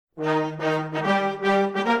Welcome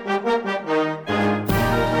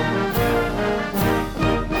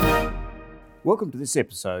to this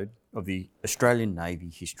episode of the Australian Navy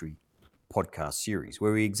History podcast series,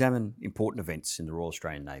 where we examine important events in the Royal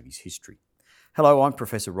Australian Navy's history. Hello, I'm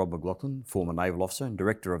Professor Rob McLaughlin, former Naval Officer and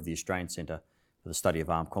Director of the Australian Centre for the Study of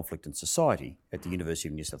Armed Conflict and Society at the University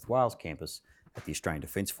of New South Wales campus at the Australian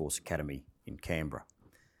Defence Force Academy in Canberra.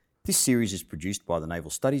 This series is produced by the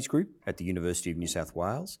Naval Studies Group at the University of New South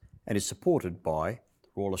Wales and is supported by the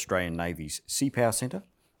Royal Australian Navy's Sea Power Centre,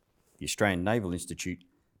 the Australian Naval Institute,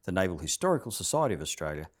 the Naval Historical Society of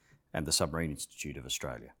Australia and the Submarine Institute of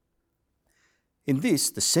Australia. In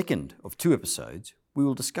this, the second of two episodes, we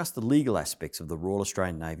will discuss the legal aspects of the Royal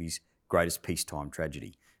Australian Navy's greatest peacetime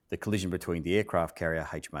tragedy, the collision between the aircraft carrier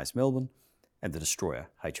HMAS Melbourne and the destroyer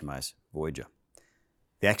HMAS Voyager.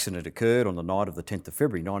 The accident occurred on the night of the 10th of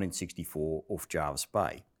February 1964 off Jervis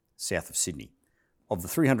Bay, south of Sydney. Of the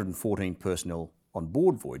 314 personnel on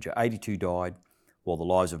board Voyager, 82 died, while the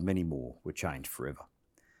lives of many more were changed forever.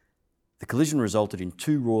 The collision resulted in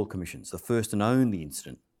two Royal Commissions, the first and only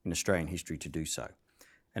incident in Australian history to do so,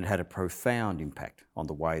 and had a profound impact on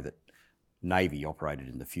the way that Navy operated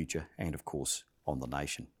in the future and, of course, on the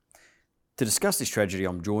nation. To discuss this tragedy,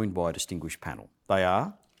 I'm joined by a distinguished panel. They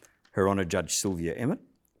are Her Honour Judge Sylvia Emmett.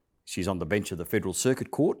 She's on the bench of the Federal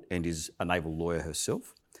Circuit Court and is a naval lawyer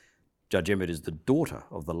herself. Judge Emmett is the daughter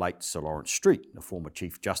of the late Sir Lawrence Street, a former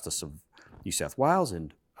Chief Justice of New South Wales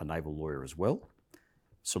and a naval lawyer as well.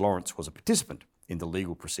 Sir Lawrence was a participant in the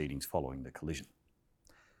legal proceedings following the collision.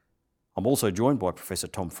 I'm also joined by Professor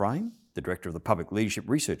Tom Frame, the Director of the Public Leadership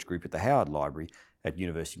Research Group at the Howard Library at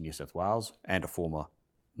University of New South Wales and a former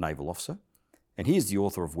naval officer. And he is the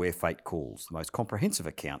author of Where Fate Calls, the most comprehensive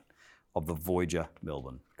account of the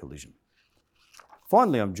Voyager-Melbourne collision.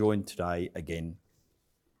 Finally, I'm joined today again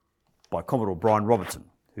by Commodore Brian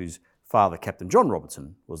Robertson, whose father, Captain John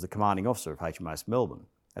Robertson, was the commanding officer of HMAS Melbourne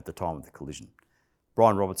at the time of the collision.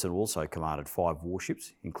 Brian Robertson also commanded 5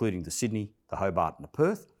 warships, including the Sydney, the Hobart and the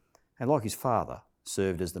Perth, and like his father,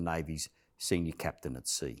 served as the Navy's senior captain at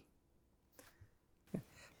sea.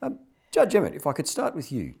 Judge Emmett, if I could start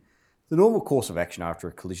with you. The normal course of action after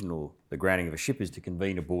a collision or the grounding of a ship is to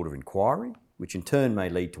convene a board of inquiry, which in turn may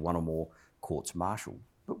lead to one or more courts-martial.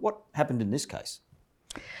 But what happened in this case?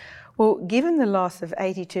 Well, given the loss of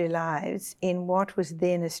 82 lives in what was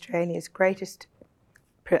then Australia's greatest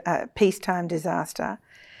peacetime disaster,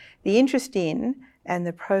 the interest in and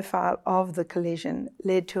the profile of the collision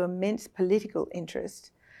led to immense political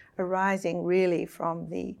interest arising really from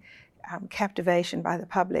the captivation by the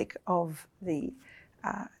public of the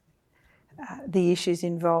issues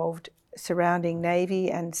involved surrounding Navy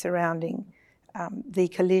and surrounding the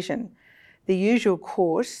collision. The usual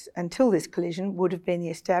course until this collision would have been the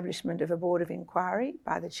establishment of a board of inquiry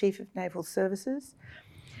by the Chief of Naval Services.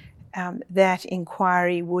 That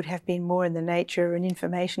inquiry would have been more in the nature of an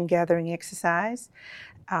information gathering exercise,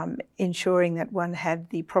 ensuring that one had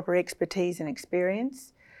the proper expertise and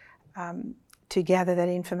experience to gather that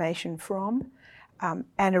information from,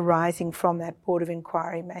 and arising from that board of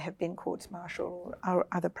inquiry may have been courts-martial or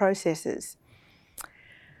other processes.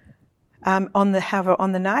 However, on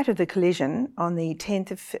the night of the collision, on the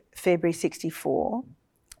 10th of February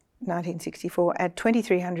 1964, at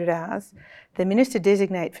 2300 hours, the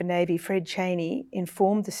Minister-designate for Navy, Fred Chaney,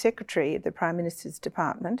 informed the Secretary of the Prime Minister's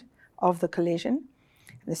Department of the collision.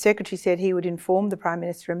 The Secretary said he would inform the Prime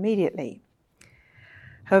Minister immediately.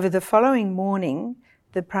 However, the following morning,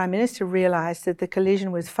 the Prime Minister realised that the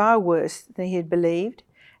collision was far worse than he had believed,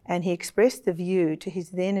 and he expressed the view to his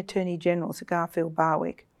then Attorney General, Sir Garfield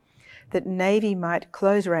Barwick, that Navy might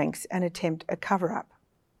close ranks and attempt a cover-up.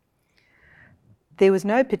 There was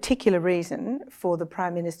no particular reason for the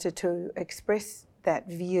Prime Minister to express that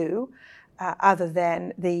view other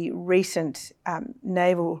than the recent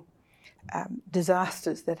naval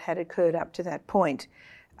disasters that had occurred up to that point,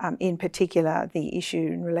 in particular the issue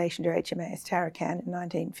in relation to HMAS Tarakan in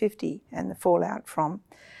 1950 and the fallout from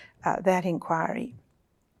that inquiry.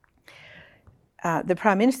 The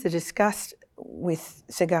Prime Minister discussed with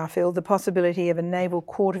Sir Garfield the possibility of a naval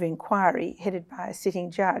court of inquiry headed by a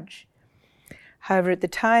sitting judge. However, at the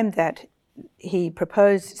time that he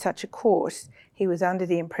proposed such a course, he was under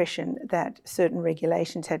the impression that certain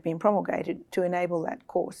regulations had been promulgated to enable that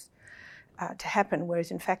course to happen, whereas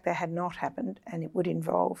in fact they had not happened, and it would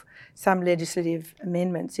involve some legislative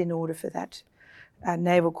amendments in order for that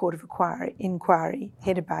naval court of inquiry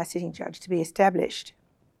headed by a sitting judge to be established.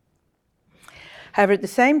 However, at the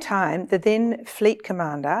same time, the then Fleet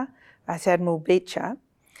Commander, Vice Admiral Beecher,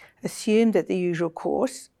 assumed that the usual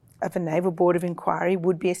course of a Naval Board of Inquiry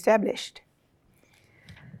would be established.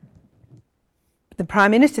 The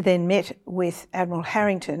Prime Minister then met with Admiral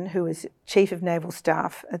Harrington, who was Chief of Naval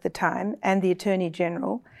Staff at the time, and the Attorney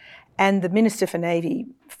General, and the Minister for Navy,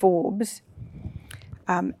 Forbes.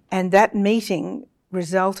 And that meeting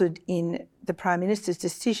resulted in the Prime Minister's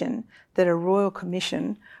decision that a Royal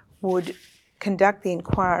Commission would conduct the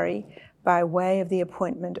inquiry by way of the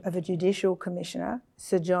appointment of a Judicial Commissioner,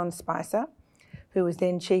 Sir John Spicer, who was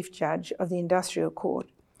then Chief Judge of the Industrial Court,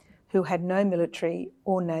 who had no military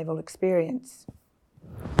or naval experience.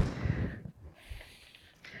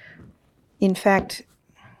 In fact,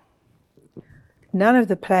 none of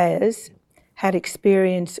the players had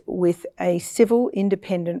experience with a civil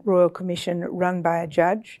independent Royal Commission run by a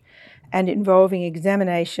judge and involving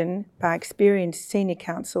examination by experienced senior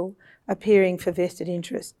counsel appearing for vested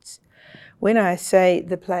interests. When I say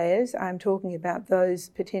the players, I'm talking about those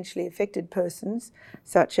potentially affected persons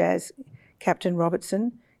such as Captain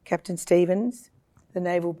Robertson, Captain Stevens, the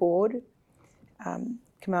Naval Board,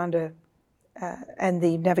 Commander and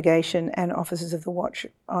the navigation and officers of the watch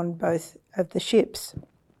on both of the ships.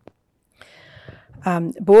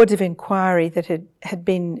 Boards of inquiry that had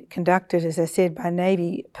been conducted, as I said, by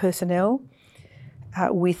Navy personnel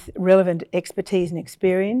with relevant expertise and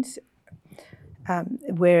experience,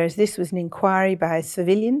 whereas this was an inquiry by a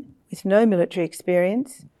civilian with no military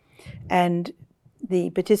experience, and the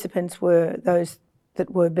participants were those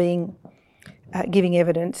that were being giving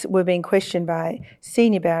evidence, were being questioned by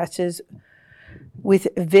senior barristers with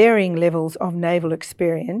varying levels of naval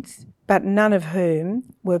experience, but none of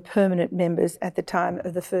whom were permanent members at the time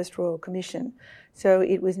of the First Royal Commission. So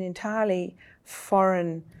it was an entirely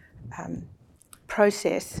foreign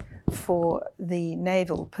process for the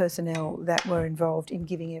naval personnel that were involved in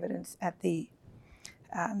giving evidence at the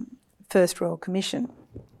First Royal Commission.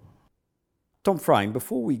 Tom Frame,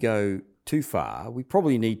 before we go too far, we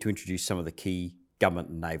probably need to introduce some of the key government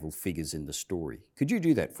and naval figures in the story. Could you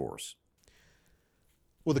do that for us?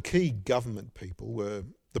 Well, the key government people were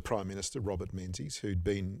the Prime Minister, Robert Menzies, who'd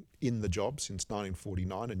been in the job since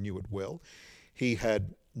 1949 and knew it well. He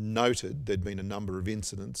had noted there'd been a number of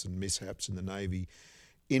incidents and mishaps in the Navy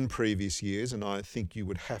in previous years, and I think you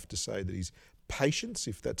would have to say that his patience,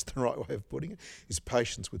 if that's the right way of putting it, his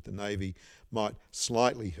patience with the Navy might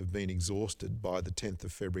slightly have been exhausted by the 10th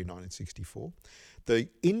of February 1964. The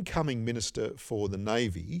incoming Minister for the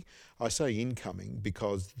Navy, I say incoming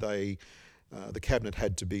because the cabinet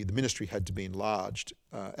had to be, the ministry had to be enlarged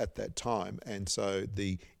at that time, and so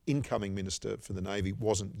the incoming Minister for the Navy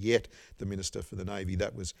wasn't yet the Minister for the Navy.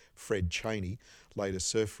 That was Fred Chaney, later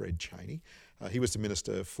Sir Fred Chaney. He was the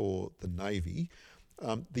Minister for the Navy.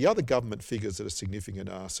 The other government figures that are significant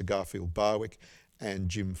are Sir Garfield Barwick and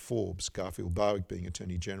Jim Forbes, Garfield Barwick being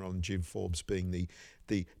Attorney General and Jim Forbes being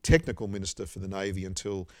the technical Minister for the Navy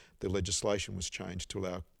until the legislation was changed to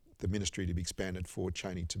allow the ministry to be expanded for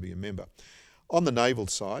Chaney to be a member. On the naval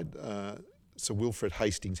side, Sir Wilfred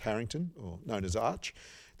Hastings Harrington, or known as Arch,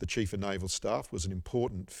 the Chief of Naval Staff, was an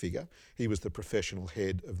important figure. He was the professional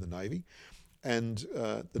head of the Navy. And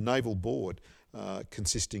the Naval Board,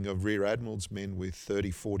 consisting of Rear Admirals, men with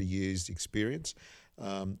 30, 40 years experience,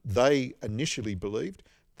 they initially believed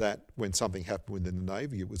that when something happened within the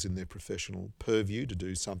Navy, it was in their professional purview to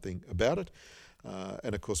do something about it.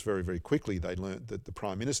 And of course, very, very quickly, they learnt that the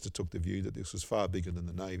Prime Minister took the view that this was far bigger than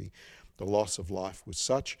the Navy. The loss of life was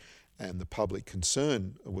such, and the public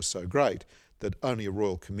concern was so great, that only a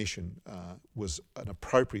Royal Commission was an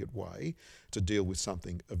appropriate way to deal with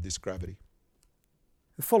something of this gravity.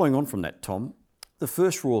 Following on from that, Tom, the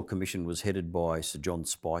first Royal Commission was headed by Sir John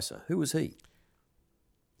Spicer. Who was he?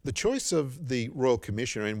 The choice of the Royal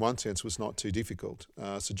Commissioner, in one sense, was not too difficult.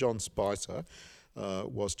 Sir John Spicer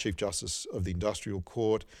was Chief Justice of the Industrial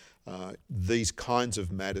Court. These kinds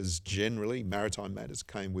of matters, generally, maritime matters,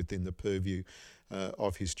 came within the purview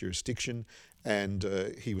of his jurisdiction, and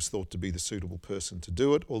he was thought to be the suitable person to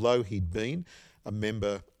do it. Although he'd been a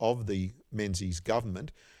member of the Menzies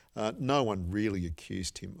government, no one really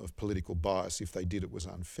accused him of political bias. If they did, it was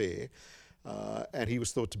unfair. And he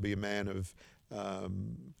was thought to be a man of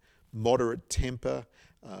moderate temper,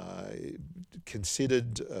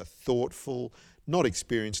 considered, thoughtful, not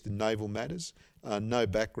experienced in naval matters, no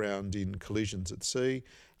background in collisions at sea,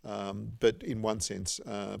 but in one sense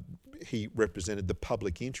he represented the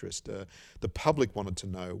public interest. The public wanted to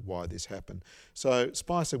know why this happened. So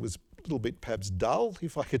Spicer was little bit perhaps dull,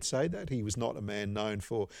 if I could say that. He was not a man known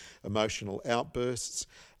for emotional outbursts.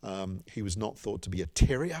 He was not thought to be a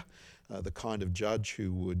terrier, the kind of judge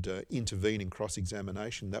who would intervene in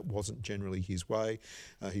cross-examination. That wasn't generally his way.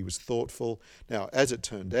 He was thoughtful. Now, as it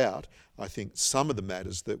turned out, I think some of the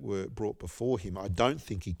matters that were brought before him, I don't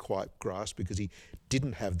think he quite grasped because he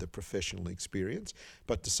didn't have the professional experience,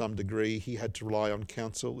 but to some degree he had to rely on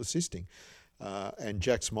counsel assisting. And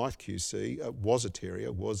Jack Smythe QC was a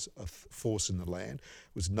terrier, was a force in the land,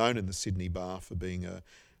 was known in the Sydney Bar for being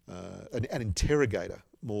an interrogator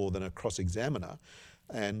more than a cross-examiner.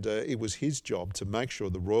 And it was his job to make sure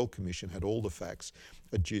the Royal Commission had all the facts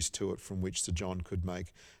adduced to it from which Sir John could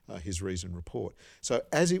make his reasoned report. So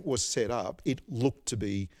as it was set up, it looked to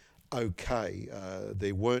be okay.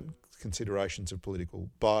 There weren't considerations of political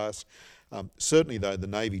bias. Certainly, though, the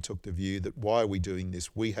Navy took the view that why are we doing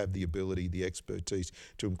this? We have the ability, the expertise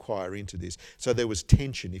to inquire into this. So there was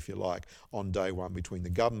tension, if you like, on day one between the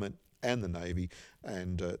government and the Navy,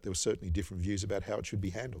 and there were certainly different views about how it should be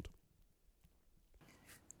handled.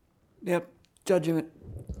 Now, Judge Emmett,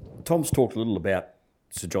 Tom's talked a little about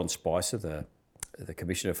Sir John Spicer, the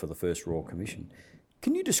Commissioner for the First Royal Commission.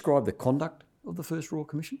 Can you describe the conduct of the First Royal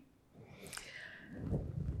Commission?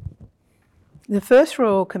 The First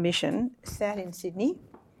Royal Commission sat in Sydney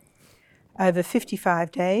over 55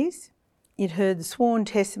 days. It heard the sworn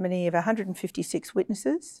testimony of 156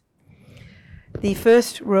 witnesses. The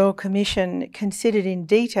First Royal Commission considered in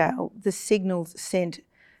detail the signals sent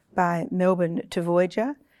by Melbourne to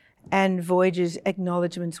Voyager and Voyager's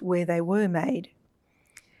acknowledgements where they were made,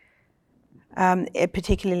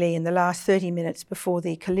 particularly in the last 30 minutes before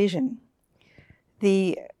the collision.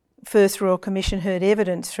 The First Royal Commission heard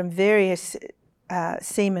evidence from various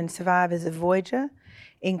seamen survivors of Voyager,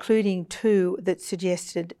 including 2 that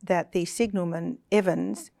suggested that the signalman,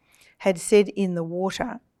 Evans, had said in the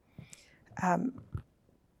water, on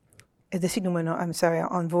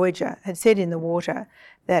Voyager, had said in the water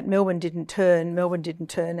that Melbourne didn't turn,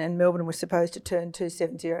 and Melbourne was supposed to turn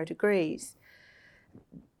 270 degrees.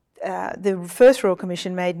 The First Royal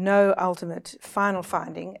Commission made no ultimate final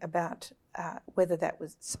finding about whether that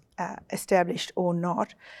was established or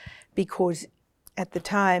not, because at the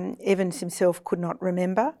time Evans himself could not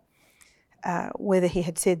remember whether he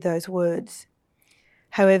had said those words.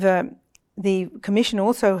 However, the Commission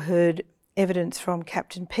also heard evidence from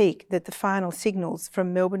Captain Peake that the final signals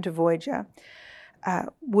from Melbourne to Voyager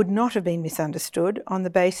would not have been misunderstood on the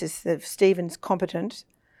basis of Stephen's competence,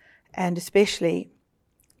 and especially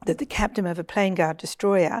that the captain of a Plain Guard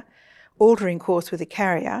destroyer altering course with a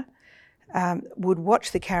carrier would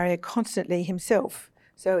watch the carrier constantly himself.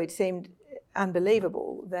 So it seemed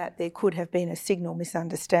unbelievable that there could have been a signal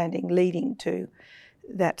misunderstanding leading to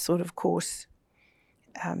that sort of course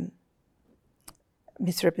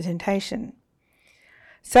misrepresentation.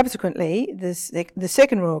 Subsequently, the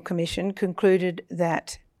Second Royal Commission concluded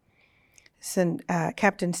that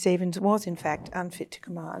Captain Stevens was in fact unfit to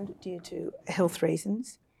command due to health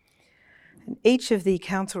reasons. And each of the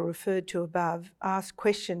counsel referred to above asked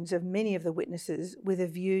questions of many of the witnesses with a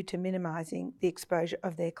view to minimising the exposure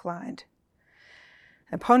of their client.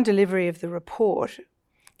 Upon delivery of the report,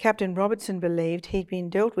 Captain Robertson believed he'd been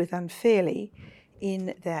dealt with unfairly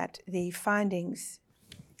in that the findings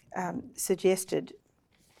suggested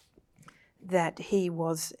that he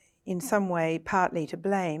was in some way partly to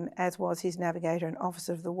blame, as was his navigator and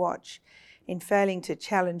officer of the watch, in failing to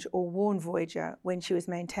challenge or warn Voyager when she was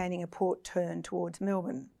maintaining a port turn towards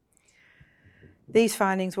Melbourne. These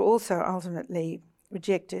findings were also ultimately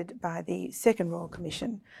rejected by the Second Royal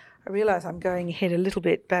Commission. I realise I'm going ahead a little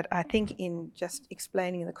bit, but I think in just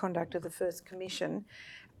explaining the conduct of the First Commission,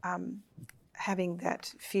 having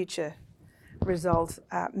that future result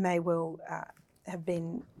may well have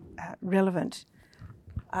been relevant.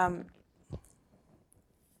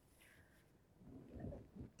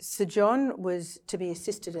 Sir John was to be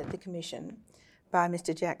assisted at the Commission by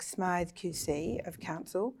Mr Jack Smythe QC of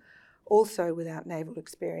Council, also without naval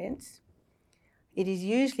experience. It is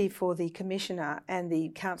usually for the Commissioner and the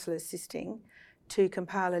Council assisting to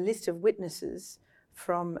compile a list of witnesses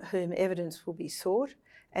from whom evidence will be sought,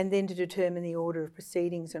 and then to determine the order of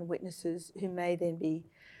proceedings and witnesses who may then be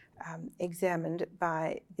examined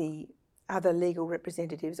by the other legal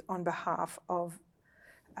representatives on behalf of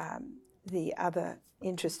the other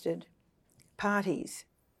interested parties.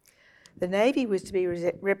 The Navy was to be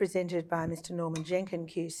represented by Mr Norman Jenkin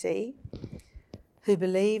QC, who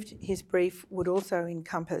believed his brief would also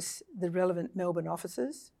encompass the relevant Melbourne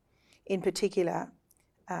officers, in particular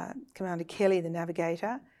Commander Kelly, the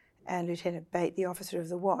navigator, and Lieutenant Bate, the officer of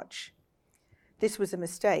the watch. This was a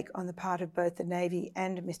mistake on the part of both the Navy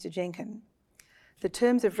and Mr Jenkin. The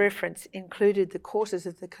terms of reference included the causes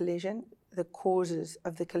of the collision,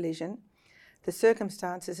 the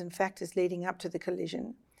circumstances and factors leading up to the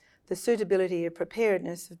collision, the suitability or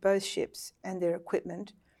preparedness of both ships and their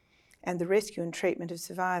equipment, and the rescue and treatment of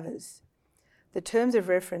survivors. The terms of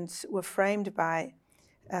reference were framed by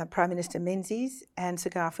Prime Minister Menzies and Sir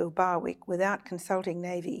Garfield Barwick without consulting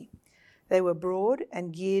Navy. They were broad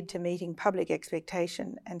and geared to meeting public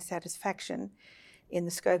expectation and satisfaction in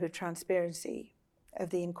the scope of transparency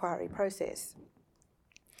of the inquiry process.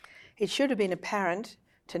 It should have been apparent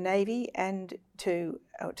to Navy and to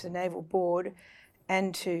the Naval Board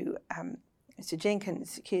and to Mr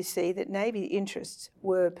Jenkins QC that Navy interests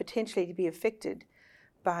were potentially to be affected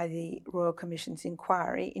by the Royal Commission's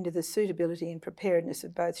inquiry into the suitability and preparedness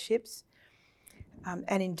of both ships.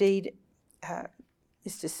 And indeed,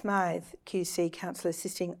 Mr Smythe, QC Counsel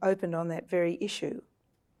Assisting, opened on that very issue.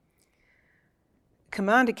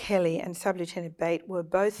 Commander Kelly and Sub-Lieutenant Bate were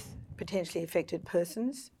both potentially affected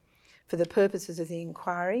persons for the purposes of the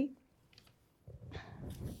inquiry,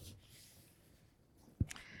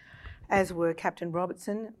 as were Captain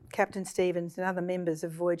Robertson, Captain Stevens and other members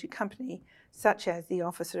of Voyager Company, such as the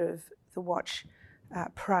officer of the watch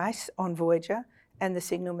Price on Voyager and the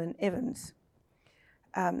signalman Evans.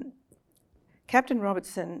 Captain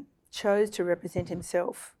Robertson chose to represent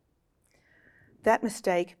himself. That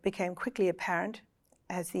mistake became quickly apparent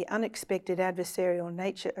as the unexpected adversarial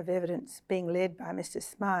nature of evidence being led by Mr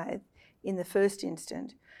Smythe in the first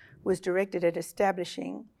instant was directed at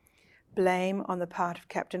establishing blame on the part of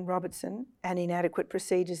Captain Robertson and inadequate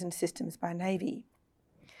procedures and systems by Navy.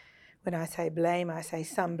 When I say blame, I say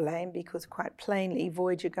some blame, because quite plainly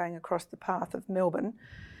Voyager going across the path of Melbourne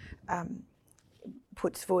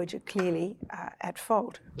puts Voyager clearly at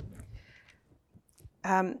fault.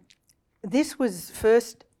 This was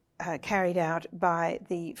first carried out by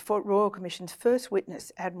the Royal Commission's first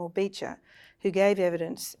witness, Admiral Beecher, who gave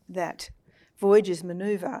evidence that Voyager's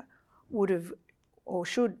manoeuvre would have or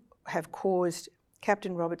should have caused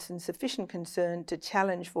Captain Robertson sufficient concern to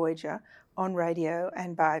challenge Voyager on radio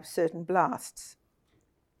and by certain blasts.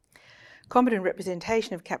 Competent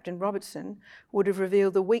representation of Captain Robertson would have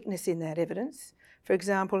revealed the weakness in that evidence. For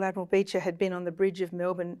example, Admiral Beecher had been on the bridge of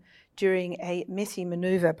Melbourne during a messy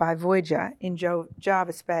manoeuvre by Voyager in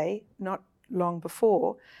Jervis Bay not long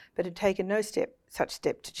before, but had taken no such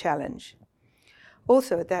step to challenge.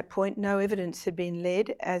 Also at that point, no evidence had been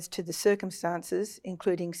led as to the circumstances,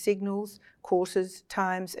 including signals, courses,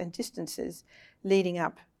 times and distances leading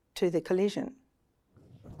up to the collision.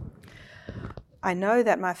 I know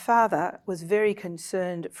that my father was very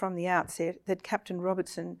concerned from the outset that Captain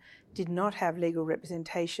Robertson did not have legal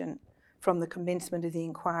representation from the commencement of the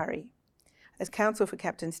inquiry. As counsel for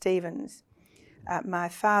Captain Stevens, my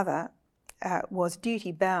father was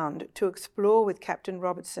duty-bound to explore with Captain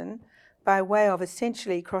Robertson, by way of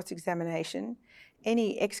essentially cross-examination,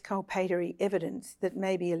 any exculpatory evidence that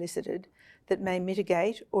may be elicited that may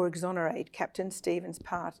mitigate or exonerate Captain Stevens'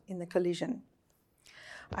 part in the collision.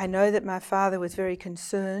 I know that my father was very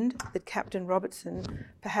concerned that Captain Robertson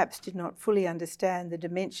perhaps did not fully understand the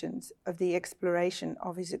dimensions of the exploration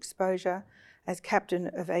of his exposure as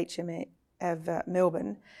captain of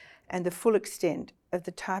Melbourne and the full extent of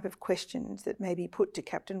the type of questions that may be put to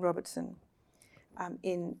Captain Robertson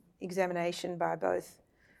in examination by both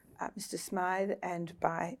Mr Smythe and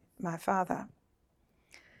by my father.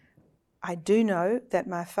 I do know that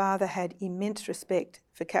my father had immense respect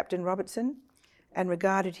for Captain Robertson and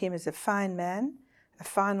regarded him as a fine man, a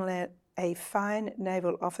fine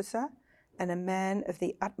naval officer, and a man of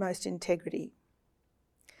the utmost integrity.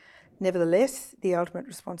 Nevertheless, the ultimate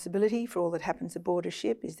responsibility for all that happens aboard a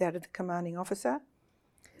ship is that of the commanding officer.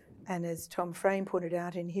 And as Tom Frame pointed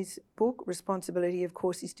out in his book, responsibility, of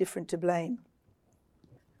course, is different to blame.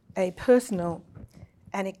 A personal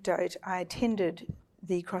anecdote, I attended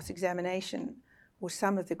the cross-examination, or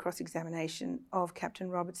some of the cross-examination of Captain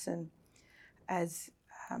Robertson as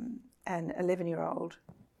an 11-year-old,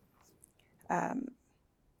 a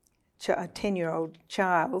 10-year-old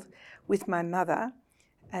child with my mother,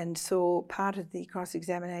 and saw part of the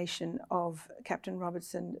cross-examination of Captain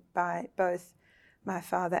Robertson by both my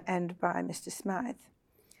father and by Mr Smythe.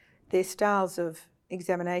 Their styles of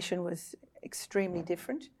examination was extremely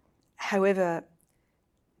different. However,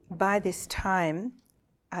 by this time,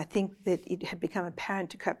 I think that it had become apparent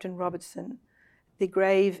to Captain Robertson the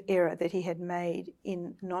grave error that he had made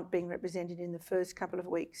in not being represented in the first couple of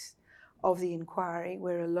weeks of the inquiry,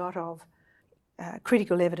 where a lot of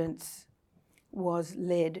critical evidence was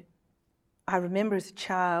led. I remember as a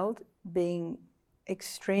child being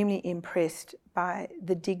extremely impressed by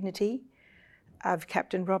the dignity of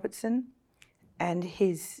Captain Robertson and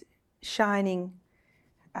his shining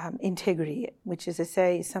integrity, which, as I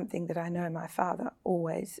say, is something that I know my father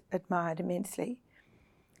always admired immensely.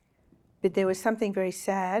 But there was something very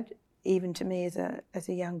sad, even to me as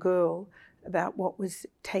a young girl, about what was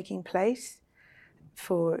taking place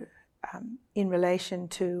in relation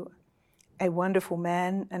to a wonderful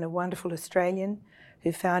man and a wonderful Australian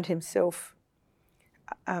who found himself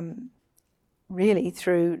really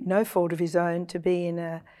through no fault of his own to be in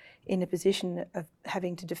a position of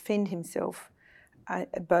having to defend himself,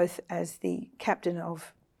 both as the captain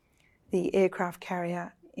of the aircraft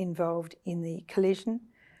carrier involved in the collision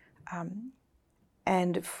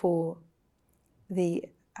and for the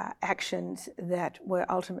actions that were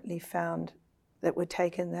ultimately found that were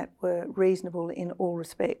taken that were reasonable in all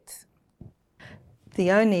respects. The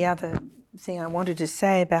only other thing I wanted to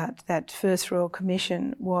say about that first Royal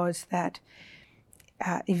Commission was that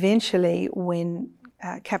eventually when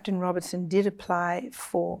Captain Robertson did apply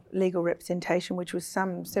for legal representation, which was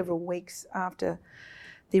several weeks after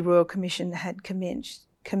the Royal Commission had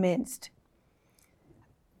commenced,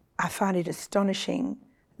 I find it astonishing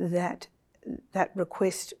that that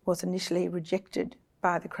request was initially rejected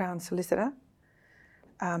by the Crown Solicitor,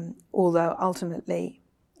 although ultimately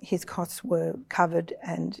his costs were covered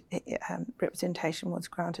and representation was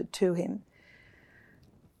granted to him.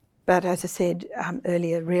 But as I said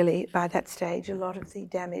earlier, really, by that stage, a lot of the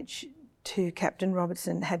damage to Captain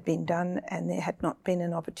Robertson had been done and there had not been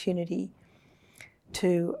an opportunity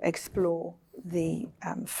to explore the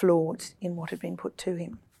flaws in what had been put to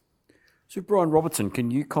him. So, Brian Robertson, can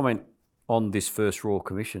you comment on this first Royal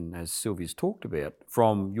Commission, as Sylvia's talked about,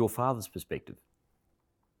 from your father's perspective?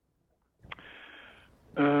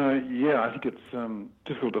 Yeah, I think it's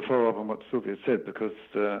difficult to follow up on what Sylvia said because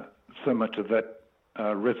so much of that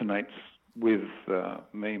resonates with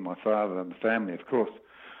me, my father and the family, of course.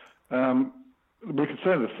 We could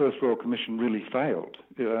say the first Royal Commission really failed.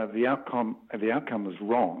 The outcome was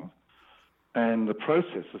wrong and the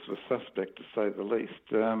processes were suspect, to say the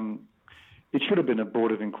least. It should have been a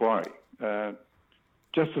board of inquiry.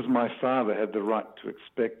 Just as my father had the right to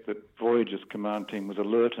expect that Voyager's command team was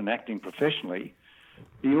alert and acting professionally,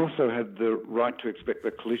 he also had the right to expect the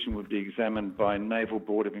collision would be examined by a naval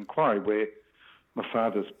board of inquiry where my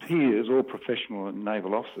father's peers, all professional and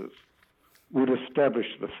naval officers, would establish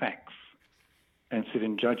the facts and sit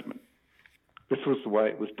in judgment. This was the way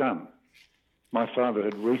it was done. My father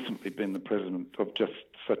had recently been the president of just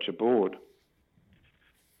such a board.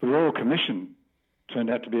 The Royal Commission turned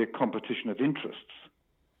out to be a competition of interests,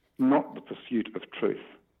 not the pursuit of truth.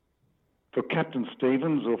 For Captain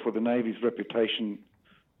Stevens or for the Navy's reputation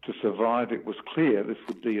to survive, it was clear this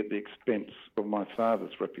would be at the expense of my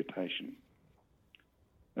father's reputation.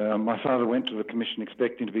 My father went to the Commission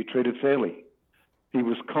expecting to be treated fairly. He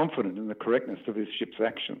was confident in the correctness of his ship's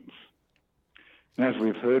actions. And as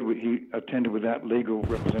we've heard, he attended without legal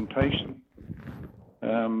representation.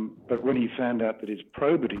 But when he found out that his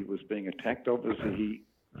probity was being attacked, obviously he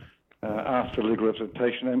asked for legal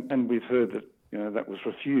representation, and we've heard that that was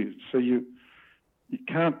refused. So you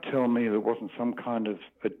can't tell me there wasn't some kind of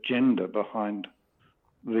agenda behind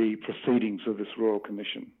the proceedings of this Royal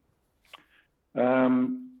Commission.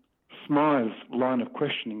 Smythe's line of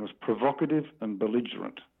questioning was provocative and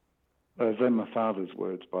belligerent. They're my father's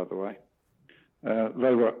words, by the way.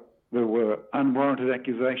 There were unwarranted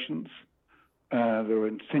accusations, there were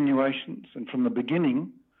insinuations, and from the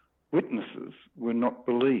beginning, witnesses were not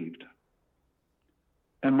believed.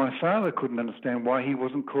 And my father couldn't understand why he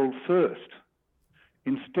wasn't called first.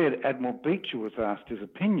 Instead, Admiral Beecher was asked his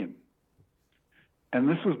opinion. And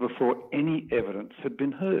this was before any evidence had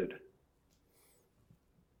been heard.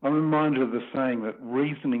 I'm reminded of the saying that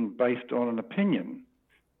reasoning based on an opinion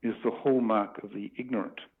is the hallmark of the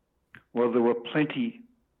ignorant. Well, there were plenty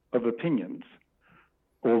of opinions,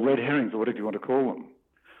 or red herrings, or whatever you want to call them.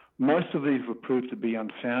 Most of these were proved to be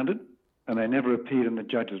unfounded, and they never appeared in the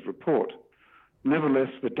judge's report. Nevertheless,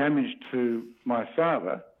 the damage to my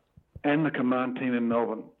father and the command team in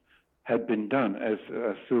Melbourne had been done, as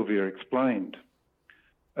Sylvia explained.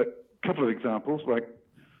 A couple of examples, like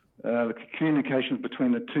the communications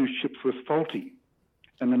between the two ships was faulty,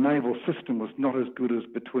 and the naval system was not as good as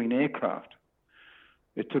between aircraft.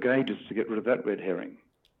 It took ages to get rid of that red herring.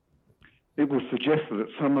 It was suggested that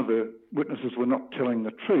some of the witnesses were not telling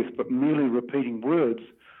the truth, but merely repeating words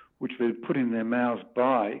which were put in their mouths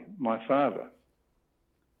by my father.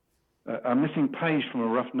 A missing page from a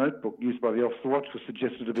rough notebook used by the Officer Watch was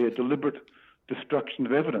suggested to be a deliberate destruction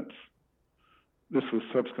of evidence. This was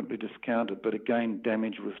subsequently discounted, but again,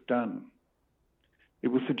 damage was done. It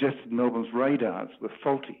was suggested Melbourne's radars were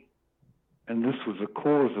faulty, and this was the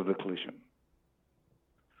cause of the collision.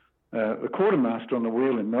 The quartermaster on the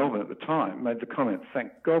wheel in Melbourne at the time made the comment,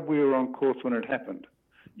 "Thank God we were on course when it happened."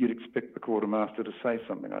 You'd expect the quartermaster to say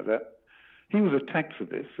something like that. He was attacked for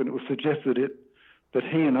this, and it was suggested that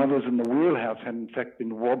he and others in the wheelhouse had in fact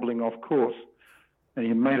been wobbling off course, and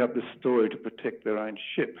he made up this story to protect their own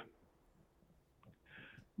ship.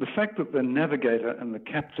 The fact that the navigator and the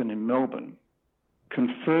captain in Melbourne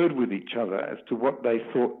conferred with each other as to what they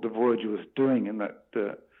thought the Voyager was doing in that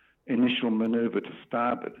initial manoeuvre to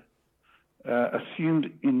starboard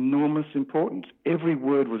assumed enormous importance. Every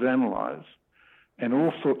word was analysed and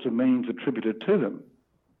all sorts of meanings attributed to them,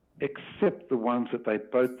 except the ones that they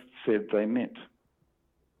both said they meant.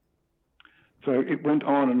 So it went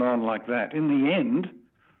on and on like that. In the end,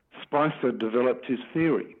 Spicer developed his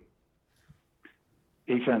theory.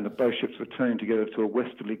 He found that both ships were turning together to a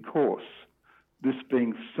westerly course, this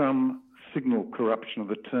being some signal corruption of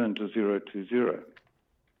the turn to 020.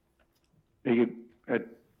 He had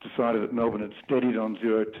decided that Melbourne had steadied on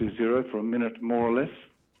 020 for a minute more or less,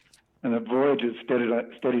 and that Voyager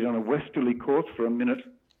steadied on a westerly course for a minute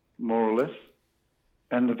more or less,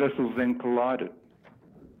 and the vessels then collided.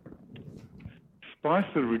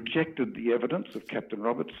 Spicer rejected the evidence of Captain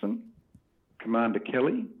Robertson, Commander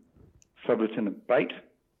Kelly, Sub-Lieutenant Bate,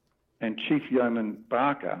 and Chief Yeoman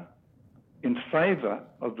Barker in favour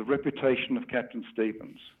of the reputation of Captain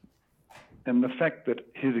Stevens, and the fact that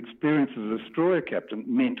his experience as a destroyer captain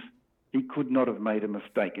meant he could not have made a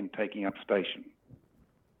mistake in taking up station.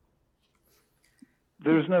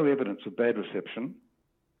 There is no evidence of bad reception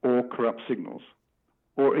or corrupt signals,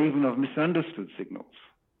 or even of misunderstood signals.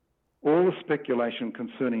 All the speculation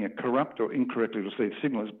concerning a corrupt or incorrectly received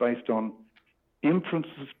signal is based on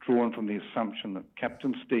inferences drawn from the assumption that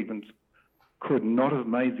Captain Stevens could not have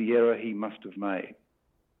made the error he must have made.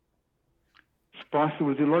 Spicer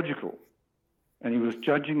was illogical, and he was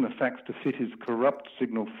judging the facts to fit his corrupt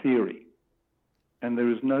signal theory, and there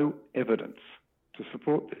is no evidence to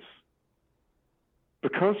support this.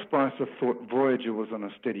 Because Spicer thought Voyager was on a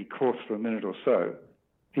steady course for a minute or so,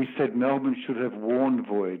 he said Melbourne should have warned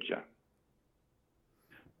Voyager.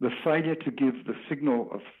 The failure to give the signal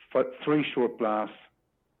of 3 short blasts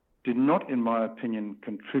did not, in my opinion,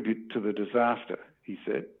 contribute to the disaster, he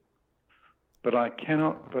said, but I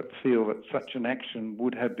cannot but feel that such an action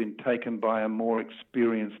would have been taken by a more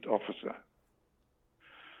experienced officer.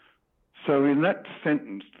 So in that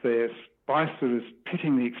sentence there, Spicer is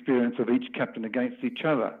pitting the experience of each captain against each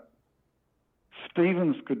other.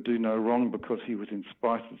 Stevens could do no wrong because he was, in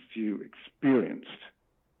Spicer's view, experienced.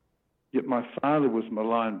 Yet my father was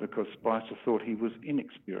maligned because Spicer thought he was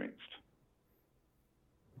inexperienced.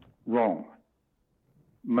 Wrong.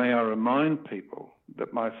 May I remind people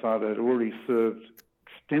that my father had already served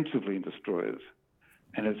extensively in destroyers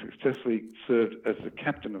and had successfully served as the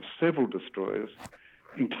captain of several destroyers,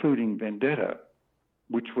 including Vendetta,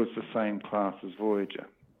 which was the same class as Voyager.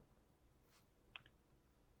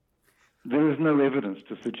 There is no evidence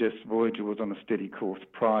to suggest Voyager was on a steady course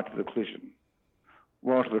prior to the collision,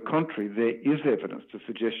 while to the contrary, there is evidence to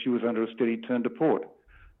suggest she was under a steady turn to port,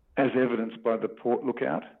 as evidenced by the port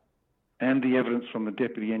lookout and the evidence from the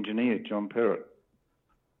deputy engineer, John Perrott.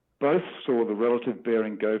 Both saw the relative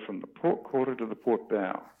bearing go from the port quarter to the port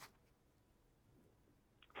bow.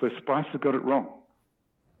 So Spicer got it wrong.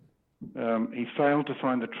 He failed to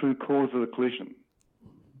find the true cause of the collision.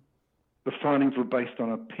 The findings were based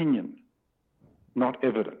on opinion, not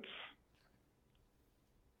evidence.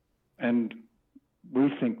 And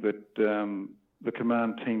we think that the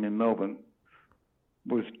command team in Melbourne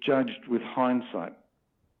was judged with hindsight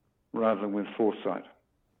rather than with foresight.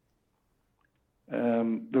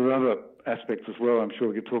 There are other aspects as well. I'm sure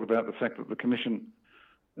we could talk about the fact that the Commission,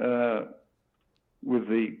 with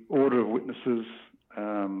the order of witnesses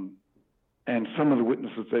and some of the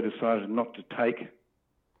witnesses they decided not to take,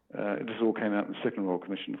 this all came out in the Second Royal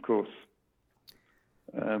Commission, of course.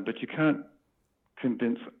 But you can't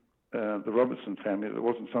convince the Robertson family that there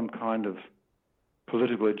wasn't some kind of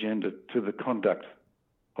political agenda to the conduct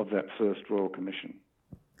of that First Royal Commission.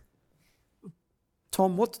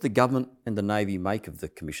 Tom, what do the government and the Navy make of the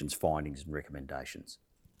Commission's findings and recommendations?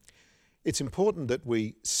 It's important that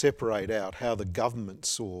we separate out how the government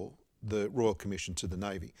saw the Royal Commission to the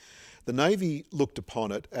Navy. The Navy looked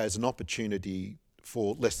upon it as an opportunity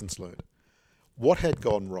for lessons learned. What had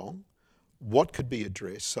gone wrong? what could be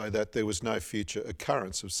addressed so that there was no future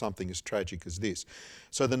occurrence of something as tragic as this.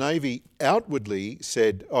 So the Navy outwardly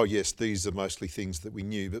said, oh yes, these are mostly things that we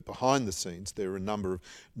knew, but behind the scenes there are a number of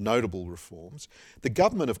notable reforms. The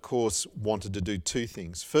government, of course, wanted to do two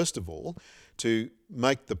things. First of all, to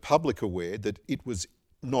make the public aware that it was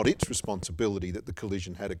not its responsibility that the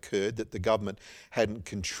collision had occurred, that the government hadn't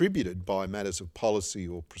contributed by matters of policy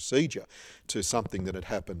or procedure to something that had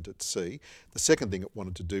happened at sea. The second thing it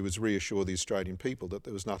wanted to do was reassure the Australian people that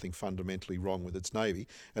there was nothing fundamentally wrong with its Navy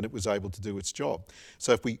and it was able to do its job.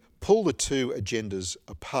 So if we pull the two agendas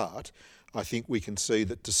apart, I think we can see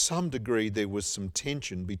that to some degree there was some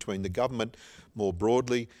tension between the government more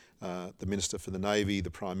broadly, the Minister for the Navy,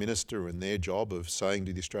 the Prime Minister, and their job of saying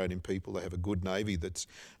to the Australian people they have a good Navy that's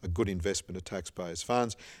a good investment of taxpayers'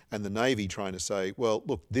 funds, and the Navy trying to say, well,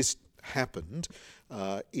 look, this happened.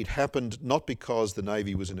 It happened not because the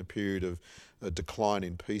Navy was in a period of decline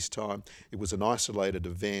in peacetime. It was an isolated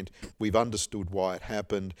event. We've understood why it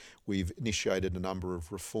happened. We've initiated a number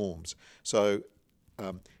of reforms. So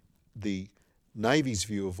the Navy's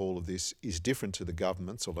view of all of this is different to the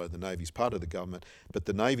government's, although the Navy's part of the government. But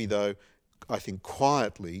the Navy, though, I think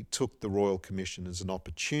quietly took the Royal Commission as an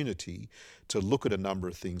opportunity to look at a number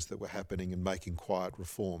of things that were happening and making quiet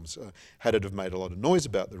reforms. Had it have made a lot of noise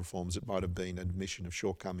about the reforms, it might have been an admission of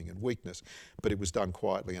shortcoming and weakness, but it was done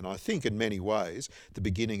quietly. And I think in many ways, the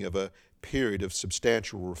beginning of a period of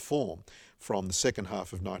substantial reform from the second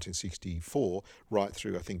half of 1964 right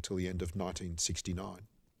through, I think, till the end of 1969.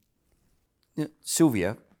 Now,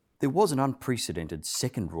 Sylvia, there was an unprecedented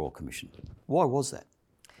second Royal Commission. Why was that?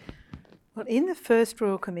 Well, in the first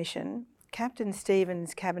Royal Commission, Captain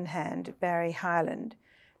Stevens' cabin hand, Barry Hyland,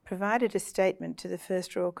 provided a statement to the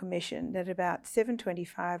first Royal Commission that about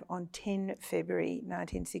 7:25 on 10 February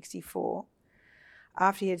 1964,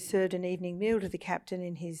 after he had served an evening meal to the captain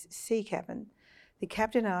in his sea cabin, the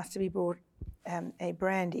captain asked to be brought a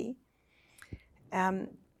brandy.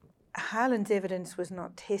 Hyland's evidence was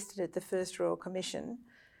not tested at the first Royal Commission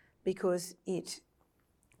because it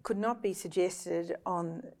could not be suggested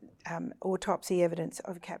on autopsy evidence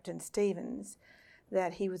of Captain Stevens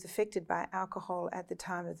that he was affected by alcohol at the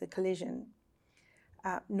time of the collision,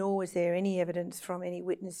 nor was there any evidence from any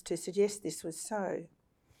witness to suggest this was so.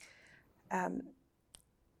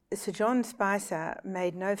 Sir John Spicer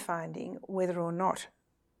made no finding whether or not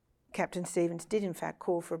Captain Stevens did in fact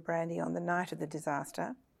call for a brandy on the night of the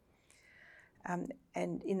disaster. And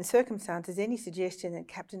in the circumstances, any suggestion that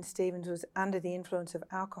Captain Stevens was under the influence of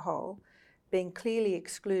alcohol, being clearly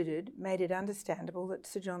excluded, made it understandable that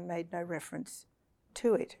Sir John made no reference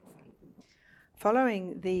to it.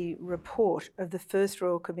 Following the report of the First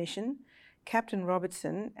Royal Commission, Captain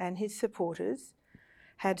Robertson and his supporters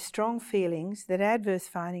had strong feelings that adverse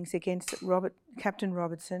findings against Captain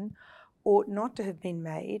Robertson ought not to have been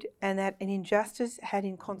made and that an injustice had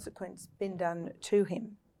in consequence been done to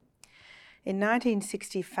him. In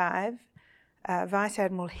 1965, Vice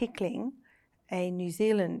Admiral Hickling, a New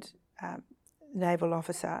Zealand naval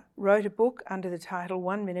officer, wrote a book under the title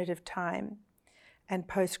 1 Minute of Time and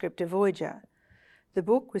Postscript to Voyager. The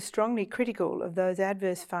book was strongly critical of those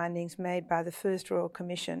adverse findings made by the First Royal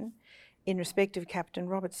Commission in respect of Captain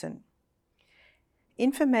Robertson.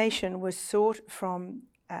 Information was sought from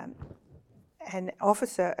an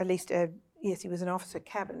officer, at least, he was an officer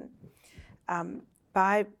cabin,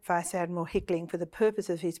 by Vice Admiral Hickling for the purpose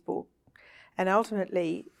of his book, and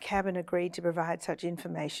ultimately cabin agreed to provide such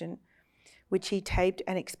information, which he taped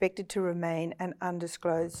and expected to remain an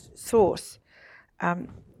undisclosed source. Lieutenant,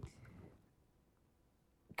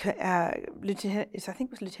 I think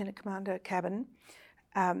it was Lieutenant Commander Cabin,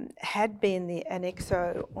 had been an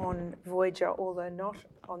XO on Voyager, although not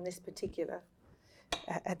on this particular,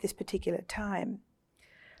 at this particular time.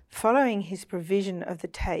 Following his provision of the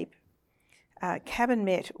tape, Cabin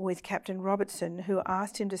met with Captain Robertson, who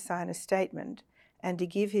asked him to sign a statement and to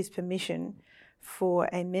give his permission for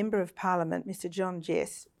a Member of Parliament, Mr John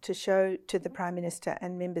Jess, to show to the Prime Minister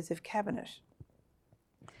and members of Cabinet.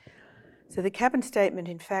 So the Cabin statement,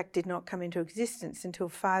 in fact, did not come into existence until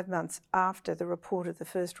 5 months after the report of the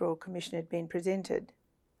First Royal Commission had been presented.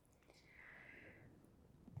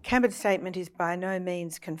 Cabin's statement is by no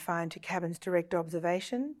means confined to Cabin's direct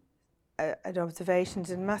observations,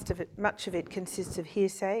 and much of it consists of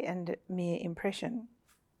hearsay and mere impression.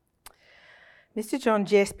 Mr John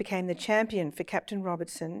Jess became the champion for Captain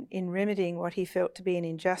Robertson in remedying what he felt to be an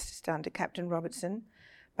injustice done to Captain Robertson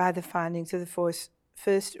by the findings of the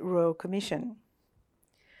First Royal Commission.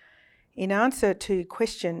 In answer to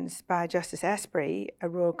questions by Justice Asprey, a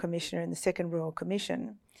Royal Commissioner in the Second Royal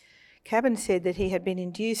Commission, Cabin said that he had been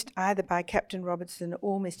induced either by Captain Robertson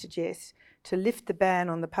or Mr. Jess to lift the ban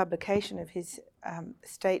on the publication of his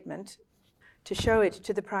statement, to show it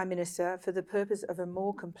to the Prime Minister for the purpose of a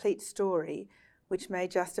more complete story which may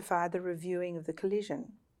justify the reviewing of the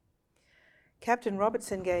collision. Captain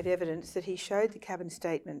Robertson gave evidence that he showed the Cabin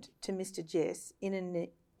statement to Mr. Jess in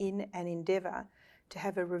an endeavour to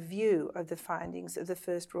have a review of the findings of the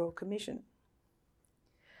First Royal Commission.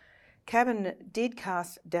 Cabin did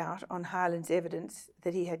cast doubt on Hyland's evidence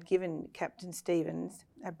that he had given Captain Stevens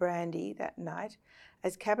a brandy that night,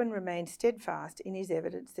 as Cabin remained steadfast in his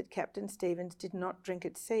evidence that Captain Stevens did not drink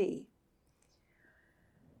at sea.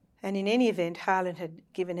 And in any event, Hyland had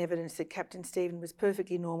given evidence that Captain Stevens was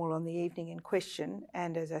perfectly normal on the evening in question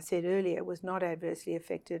and, as I said earlier, was not adversely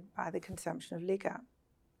affected by the consumption of liquor.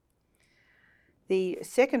 The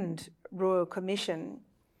Second Royal Commission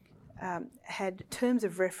had terms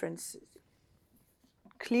of reference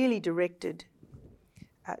clearly directed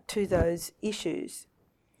to those issues.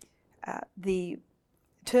 The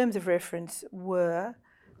terms of reference were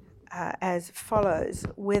as follows: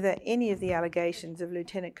 whether any of the allegations of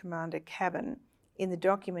Lieutenant Commander Cabin in the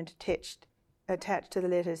document attached to the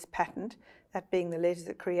letters patent, that being the letters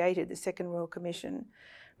that created the Second Royal Commission,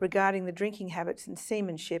 regarding the drinking habits and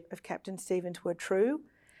seamanship of Captain Stevens were true,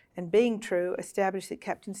 and being true, established that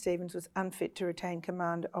Captain Stevens was unfit to retain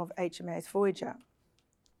command of HMAS Voyager.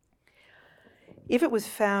 If it was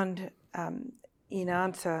found in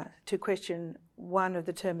answer to question 1 of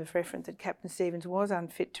the term of reference that Captain Stevens was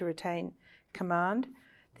unfit to retain command,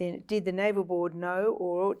 then did the Naval Board know,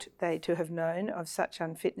 or ought they to have known, of such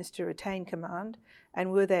unfitness to retain command,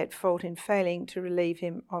 and were they at fault in failing to relieve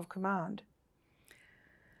him of command?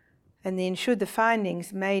 And then, should the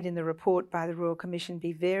findings made in the report by the Royal Commission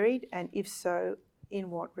be varied, and if so, in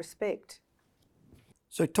what respect?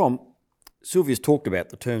 So, Tom, Sylvia's talked about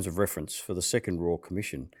the terms of reference for the Second Royal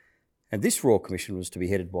Commission, and this Royal Commission was to be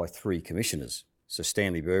headed by 3 commissioners: Sir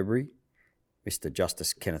Stanley Burberry, Mr.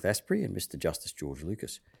 Justice Kenneth Asprey, and Mr. Justice George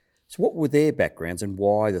Lucas. So what were their backgrounds and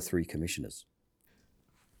why the 3 commissioners?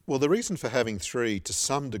 Well, the reason for having 3 to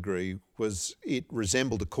some degree was it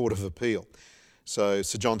resembled a court of appeal. So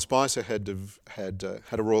Sir John Spicer had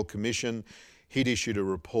a Royal Commission, he'd issued a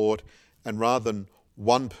report, and rather than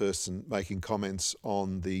one person making comments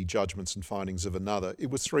on the judgments and findings of another, it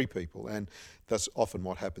was 3 people, and that's often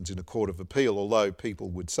what happens in a court of appeal, although people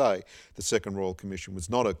would say the Second Royal Commission was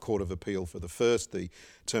not a court of appeal for the first, the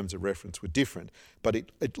terms of reference were different, but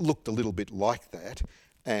it looked a little bit like that,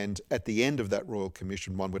 and at the end of that Royal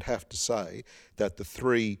Commission, one would have to say that the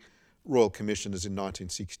 3 Royal Commissioners in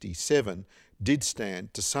 1967 did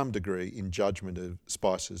stand to some degree in judgment of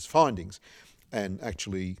Spicer's findings, and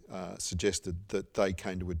actually suggested that they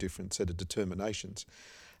came to a different set of determinations.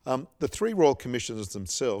 The 3 Royal Commissioners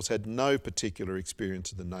themselves had no particular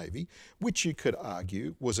experience of the Navy, which you could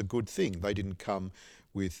argue was a good thing. They didn't come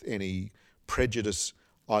with any prejudice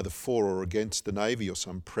either for or against the Navy or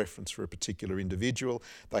some preference for a particular individual.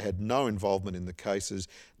 They had no involvement in the cases.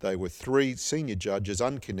 They were 3 senior judges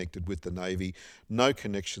unconnected with the Navy, no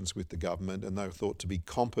connections with the government, and they were thought to be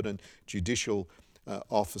competent judicial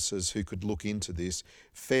officers who could look into this,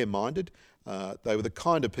 fair-minded. They were the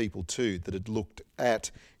kind of people too that had looked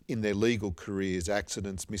at, in their legal careers,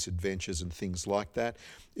 accidents, misadventures and things like that.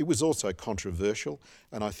 It was also controversial,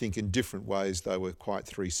 and I think in different ways they were quite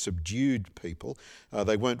 3 subdued people.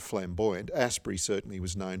 They weren't flamboyant. Asprey certainly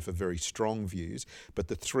was known for very strong views, but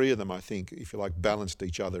the 3 of them, I think, if you like, balanced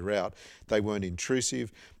each other out. They weren't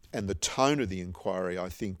intrusive, and the tone of the inquiry, I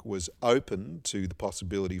think, was open to the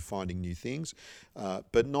possibility of finding new things,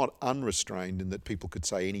 but not unrestrained in that people could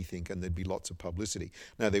say anything and there'd be lots of publicity.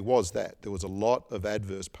 Now, there was that. There was a lot of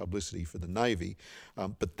adverse publicity for the Navy,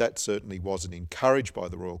 but that certainly wasn't encouraged by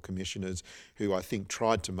the Royal Commissioners, who I think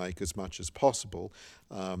tried to make as much as possible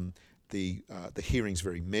the hearings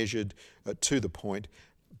very measured, to the point.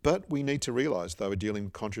 But we need to realise they were dealing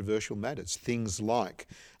with controversial matters, things like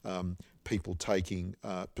people taking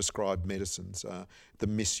prescribed medicines, the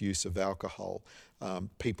misuse of alcohol,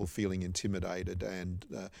 people feeling intimidated and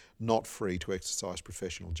not free to exercise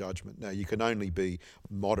professional judgment. Now, you can only be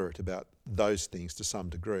moderate about those things to some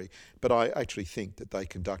degree, but I actually think that they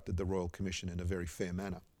conducted the Royal Commission in a very fair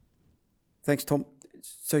manner. Thanks, Tom.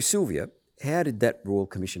 So, Sylvia, how did that Royal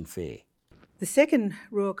Commission fare? The Second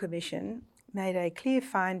Royal Commission made a clear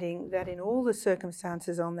finding that in all the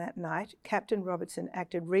circumstances on that night, Captain Robertson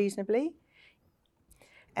acted reasonably,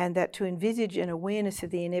 and that to envisage an awareness of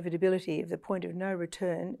the inevitability of the point of no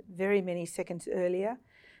return very many seconds earlier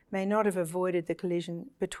may not have avoided the collision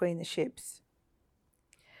between the ships.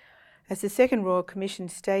 As the Second Royal Commission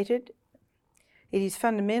stated, It is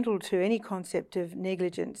fundamental to any concept of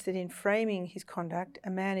negligence that in framing his conduct, a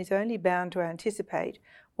man is only bound to anticipate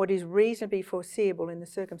what is reasonably foreseeable in the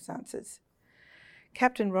circumstances.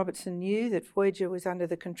 Captain Robertson knew that Voyager was under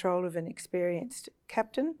the control of an experienced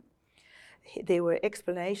captain. There were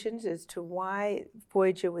explanations as to why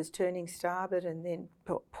Voyager was turning starboard and then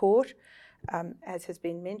port, as has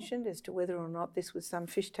been mentioned, as to whether or not this was some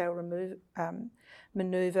fishtail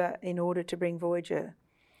manoeuvre in order to bring Voyager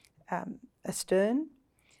astern,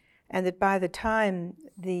 and that by the time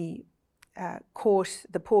the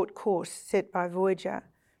port course set by Voyager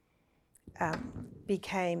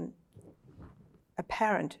became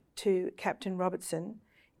apparent to Captain Robertson,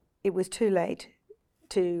 it was too late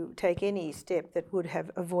to take any step that would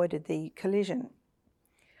have avoided the collision.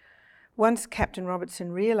 Once Captain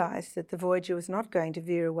Robertson realised that the Voyager was not going to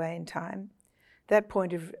veer away in time, that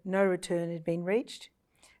point of no return had been reached,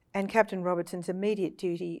 and Captain Robertson's immediate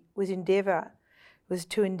duty was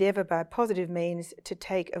to endeavour by positive means to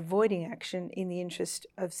take avoiding action in the interest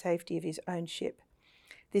of safety of his own ship.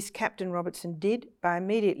 This Captain Robertson did by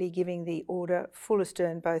immediately giving the order full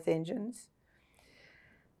astern both engines.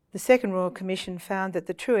 The Second Royal Commission found that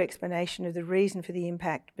the true explanation of the reason for the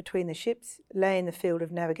impact between the ships lay in the field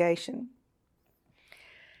of navigation.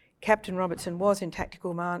 Captain Robertson was in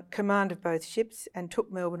tactical command of both ships and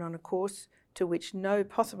took Melbourne on a course to which no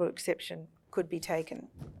possible exception could be taken.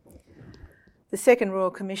 The Second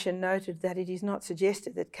Royal Commission noted that it is not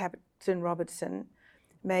suggested that Captain Robertson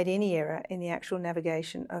made any error in the actual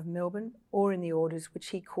navigation of Melbourne or in the orders which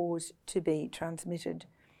he caused to be transmitted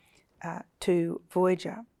to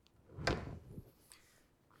Voyager.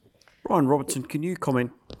 Brian Robertson, can you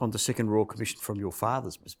comment on the Second Royal Commission from your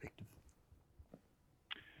father's perspective?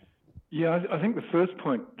 Yeah, I think the first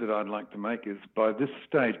point that I'd like to make is by this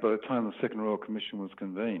stage, by the time the Second Royal Commission was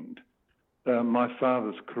convened, my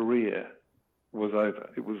father's career was over.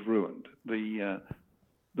 It was ruined. The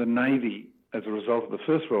Navy, as a result of the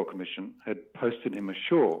First Royal Commission, had posted him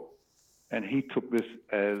ashore, and he took this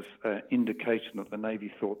as an indication that the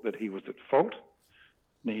Navy thought that he was at fault,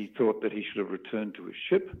 and he thought that he should have returned to his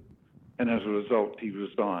ship, and as a result, he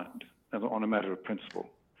resigned on a matter of principle.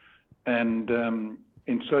 And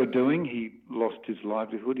in so doing, he lost his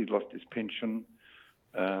livelihood, he lost his pension,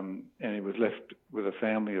 and he was left with a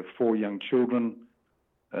family of 4 young children.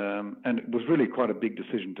 And it was really quite a big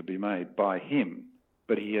decision to be made by him,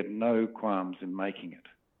 but he had no qualms in making it.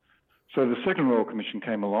 So the Second Royal Commission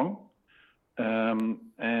came along,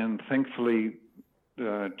 and thankfully,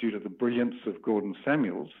 due to the brilliance of Gordon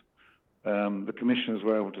Samuels, the commissioners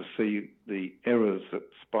were able to see the errors that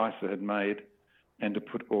Spicer had made and to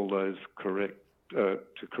put all those to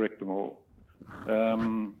correct them all.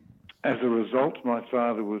 As a result, my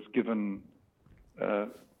father was given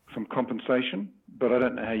some compensation, but I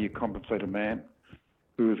don't know how you compensate a man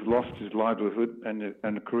who has lost his livelihood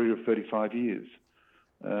and a career of 35 years.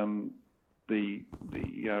 The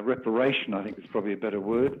reparation, I think is probably a better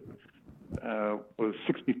word, was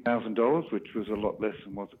 $60,000, which was a lot less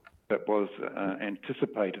than what was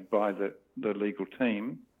anticipated by the legal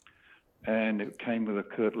team, and it came with a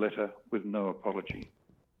curt letter with no apology.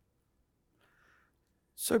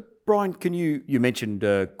 So, Brian, you mentioned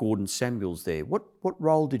Gordon Samuels there. What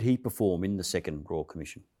role did he perform in the Second Royal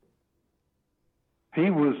Commission? He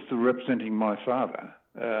was representing my father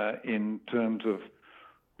in terms of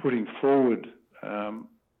putting forward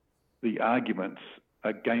the arguments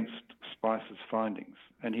against Spicer's findings.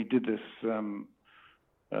 And he did this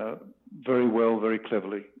very well, very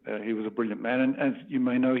cleverly. He was a brilliant man. And as you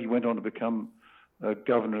may know, he went on to become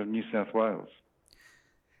Governor of New South Wales.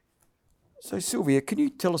 So, Sylvia, can you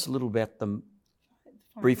tell us a little about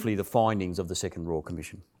briefly the findings of the Second Royal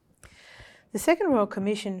Commission? The Second Royal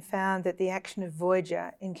Commission found that the action of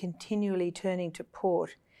Voyager in continually turning to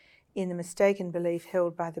port in the mistaken belief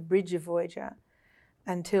held by the bridge of Voyager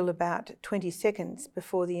until about 20 seconds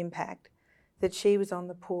before the impact that she was on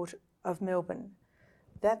the port of Melbourne.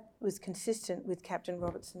 That was consistent with Captain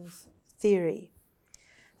Robertson's theory.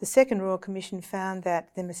 The Second Royal Commission found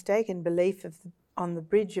that the mistaken belief on the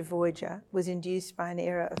bridge of Voyager was induced by an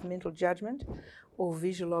error of mental judgment or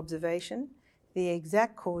visual observation, the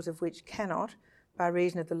exact cause of which cannot, by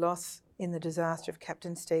reason of the loss in the disaster of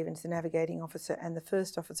Captain Stevens, the navigating officer, and the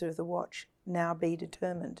first officer of the watch, now be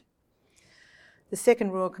determined. The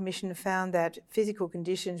Second Royal Commission found that physical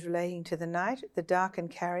conditions relating to the night, the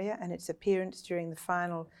darkened carrier, and its appearance during the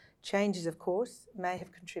final changes of course may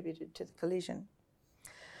have contributed to the collision.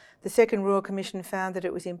 The Second Royal Commission found that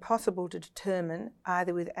it was impossible to determine,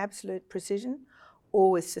 either with absolute precision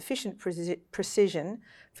or with sufficient precision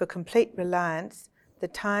for complete reliance, the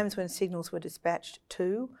times when signals were dispatched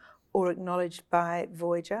to or acknowledged by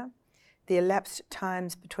Voyager, the elapsed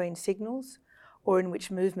times between signals or in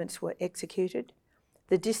which movements were executed,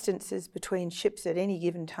 the distances between ships at any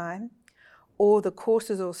given time, or the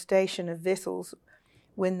courses or station of vessels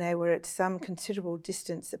when they were at some considerable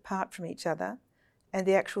distance apart from each other, and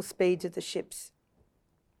the actual speeds of the ships.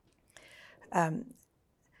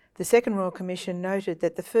 The Second Royal Commission noted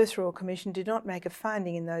that the First Royal Commission did not make a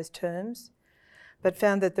finding in those terms, but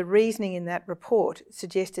found that the reasoning in that report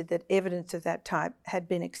suggested that evidence of that type had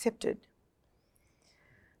been accepted.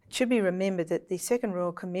 It should be remembered that the Second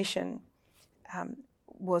Royal Commission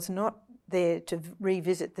was not there to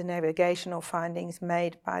revisit the navigational findings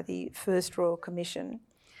made by the First Royal Commission,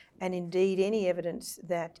 and indeed any evidence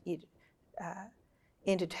that it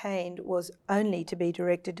entertained was only to be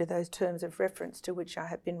directed to those terms of reference to which I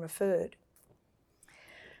have been referred.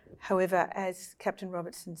 However, as Captain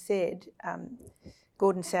Robertson said,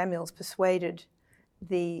 Gordon Samuels persuaded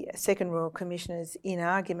the Second Royal Commissioners in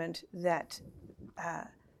argument that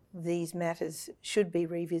these matters should be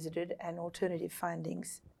revisited and alternative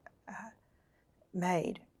findings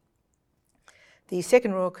made. The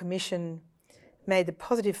Second Royal Commission made the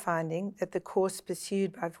positive finding that the course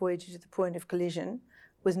pursued by Voyager to the point of collision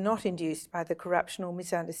was not induced by the corruption or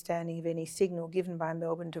misunderstanding of any signal given by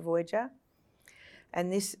Melbourne to Voyager,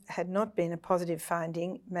 and this had not been a positive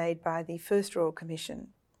finding made by the First Royal Commission.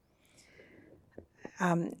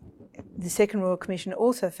 The Second Royal Commission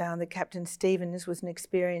also found that Captain Stevens was an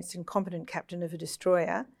experienced and competent captain of a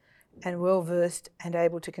destroyer and well versed and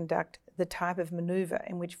able to conduct the type of manoeuvre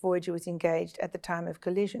in which Voyager was engaged at the time of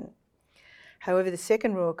collision. However, the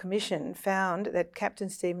Second Royal Commission found that Captain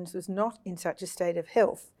Stevens was not in such a state of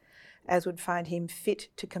health as would find him fit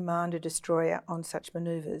to command a destroyer on such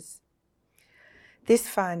manoeuvres. This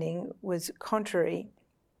finding was contrary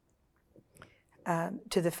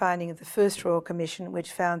to the finding of the First Royal Commission,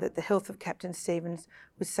 which found that the health of Captain Stevens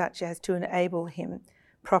was such as to enable him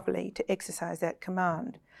properly to exercise that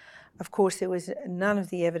command. Of course, there was none of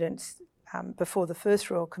the evidence before the First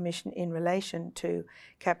Royal Commission in relation to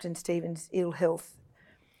Captain Stevens' ill health,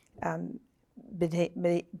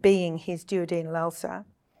 being his duodenal ulcer,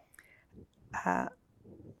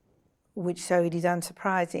 so it is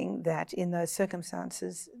unsurprising that in those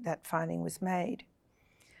circumstances that finding was made.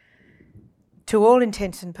 To all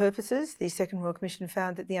intents and purposes, the Second Royal Commission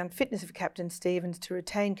found that the unfitness of Captain Stevens to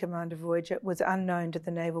retain command of Voyager was unknown to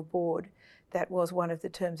the Naval Board. That was one of the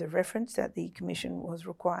terms of reference that the Commission was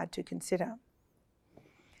required to consider.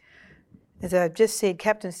 As I've just said,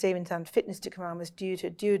 Captain Stevens' unfitness to command was due to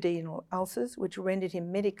duodenal ulcers, which rendered him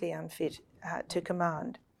medically unfit to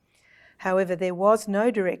command. However, there was no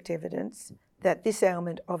direct evidence that this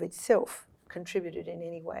ailment of itself contributed in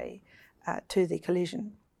any way to the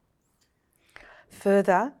collision.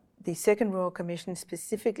 Further, the Second Royal Commission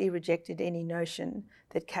specifically rejected any notion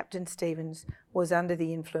that Captain Stevens was under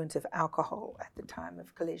the influence of alcohol at the time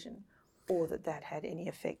of collision, or that that had any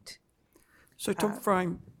effect. So, Tom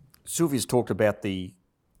Frame, Sylvia's talked about the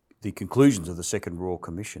conclusions of the Second Royal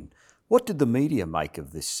Commission. What did the media make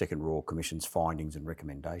of this Second Royal Commission's findings and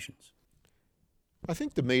recommendations? I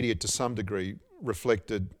think the media, to some degree,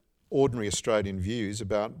 reflected ordinary Australian views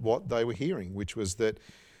about what they were hearing, which was that,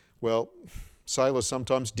 well, sailors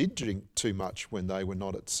sometimes did drink too much when they were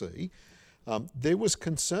not at sea. There was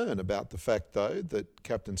concern about the fact, though, that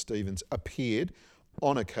Captain Stevens appeared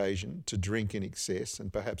on occasion to drink in excess,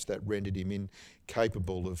 and perhaps that rendered him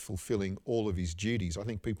incapable of fulfilling all of his duties. I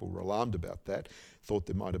think people were alarmed about that, thought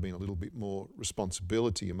there might have been a little bit more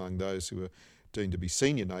responsibility among those who were deemed to be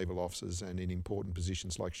senior naval officers and in important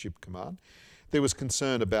positions like ship command. There was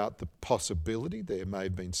concern about the possibility there may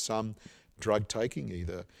have been some drug taking,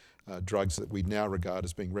 either drugs that we now regard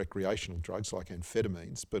as being recreational drugs like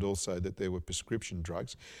amphetamines, but also that there were prescription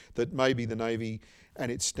drugs, that maybe the Navy and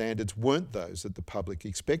its standards weren't those that the public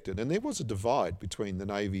expected. And there was a divide between the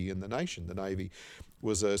Navy and the nation. The Navy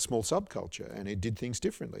was a small subculture and it did things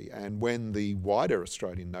differently. And when the wider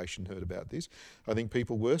Australian nation heard about this, I think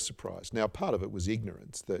people were surprised. Now, part of it was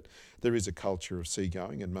ignorance, that there is a culture of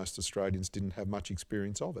seagoing and most Australians didn't have much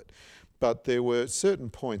experience of it. But there were certain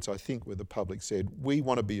points, I think, where the public said, we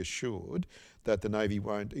want to be assured that the Navy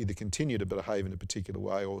won't either continue to behave in a particular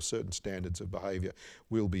way or certain standards of behaviour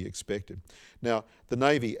will be expected. Now, the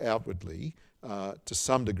Navy outwardly, to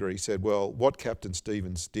some degree, said, well, what Captain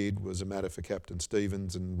Stevens did was a matter for Captain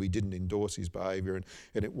Stevens and we didn't endorse his behaviour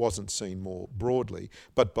and it wasn't seen more broadly.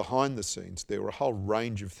 But behind the scenes, there were a whole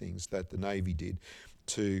range of things that the Navy did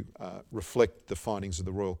to reflect the findings of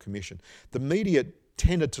the Royal Commission. The media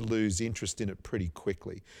tended to lose interest in it pretty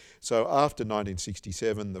quickly. So after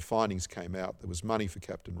 1967, the findings came out. There was money for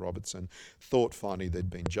Captain Robertson, thought finally there'd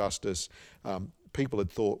been justice. People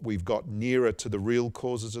had thought we've got nearer to the real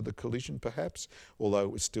causes of the collision, perhaps, although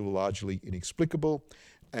it was still largely inexplicable,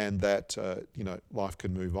 and that life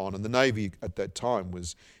can move on. And the Navy at that time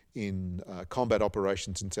was in combat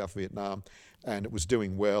operations in South Vietnam, and it was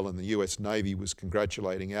doing well, and the US Navy was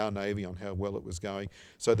congratulating our Navy on how well it was going.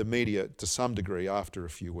 So the media, to some degree, after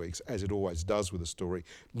a few weeks, as it always does with a story,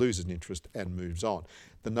 loses interest and moves on.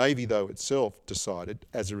 The Navy, though, itself decided,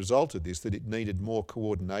 as a result of this, that it needed more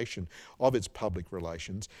coordination of its public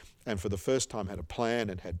relations, and for the first time had a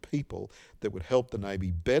plan and had people that would help the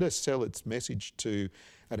Navy better sell its message to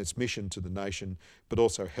and its mission to the nation, but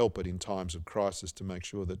also help it in times of crisis to make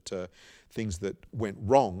sure that things that went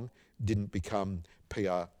wrong didn't become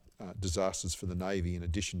PR disasters for the Navy in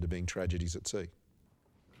addition to being tragedies at sea.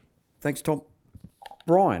 Thanks, Tom.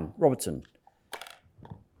 Brian Robertson,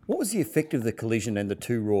 what was the effect of the collision and the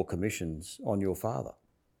two Royal Commissions on your father?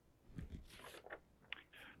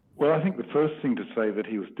 Well, I think the first thing to say that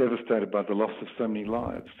he was devastated by the loss of so many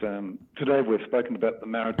lives. Today we've spoken about the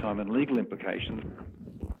maritime and legal implications,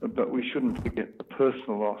 but we shouldn't forget the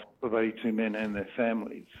personal loss of 82 men and their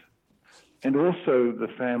families, and also the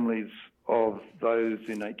families of those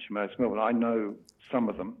in HMAS Melbourne. I know some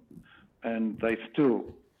of them, and they still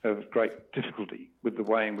have great difficulty with the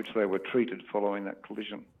way in which they were treated following that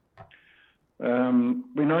collision.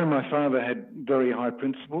 We know my father had very high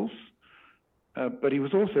principles, but he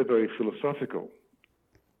was also very philosophical.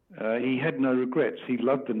 He had no regrets. He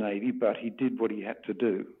loved the Navy, but he did what he had to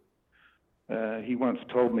do. He once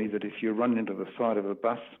told me that if you run into the side of a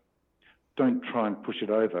bus, don't try and push it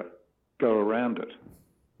over, go around it.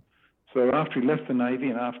 So after he left the Navy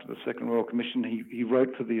and after the Second Royal Commission, he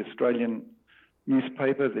wrote for the Australian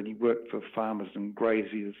newspaper, then he worked for Farmers and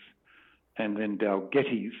Graziers, and then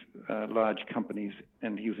Dalgettys, large companies,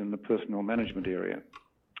 and he was in the personnel management area.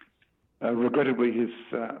 Regrettably, his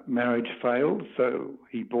marriage failed, so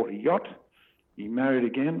he bought a yacht, he married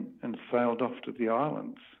again, and sailed off to the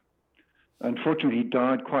islands. Unfortunately, he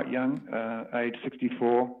died quite young, age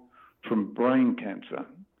 64, from brain cancer,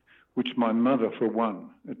 which my mother, for one,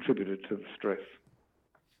 attributed to the stress.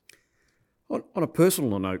 On a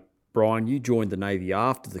personal note, Brian, you joined the Navy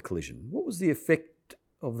after the collision. What was the effect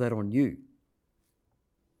of that on you?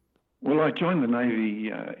 Well, I joined the Navy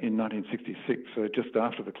in 1966, so just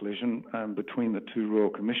after the collision, between the two Royal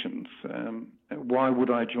Commissions. Why would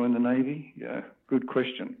I join the Navy? Yeah, good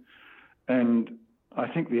question. And I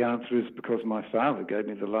think the answer is because my father gave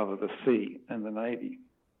me the love of the sea and the Navy.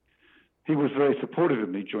 He was very supportive of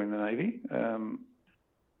me joining the Navy, and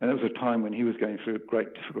it was a time when he was going through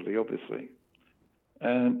great difficulty, obviously.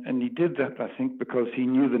 And he did that, I think, because he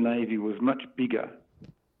knew the Navy was much bigger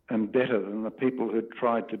and better than the people who had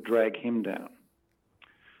tried to drag him down.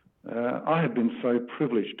 I have been so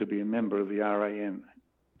privileged to be a member of the RAN.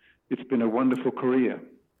 It's been a wonderful career.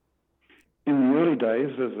 In the early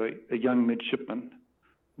days, as a young midshipman,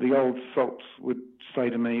 the old salts would say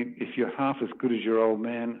to me, if you're half as good as your old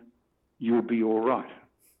man, you'll be all right.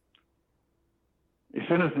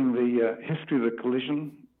 If anything, the history of the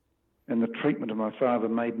collision and the treatment of my father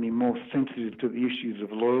made me more sensitive to the issues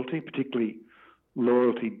of loyalty, particularly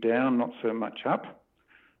loyalty down, not so much up.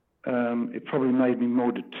 It probably made me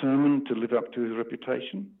more determined to live up to his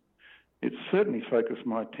reputation. It certainly focused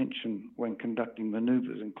my attention when conducting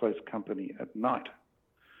manoeuvres in close company at night.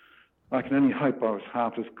 I can only hope I was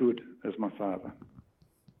half as good as my father.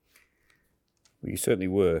 Well, you certainly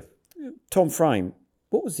were. Tom Frame,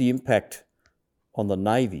 what was the impact on the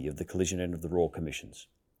Navy of the collision and of the Royal Commissions?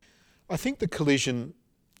 I think the collision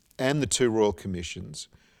and the two Royal Commissions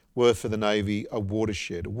were for the Navy a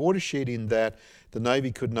watershed in that the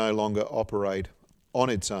Navy could no longer operate on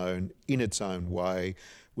its own, in its own way,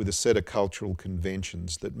 with a set of cultural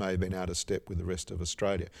conventions that may have been out of step with the rest of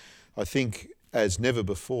Australia. I think, as never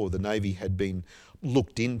before, the Navy had been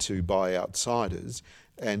looked into by outsiders,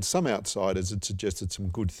 and some outsiders had suggested some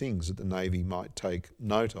good things that the Navy might take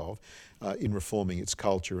note of in reforming its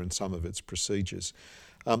culture and some of its procedures.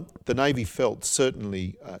 The Navy felt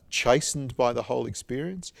certainly chastened by the whole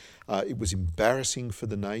experience. It was embarrassing for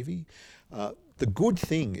the Navy. The good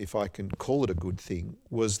thing, if I can call it a good thing,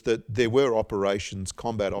 was that there were operations,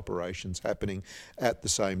 combat operations happening at the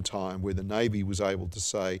same time where the Navy was able to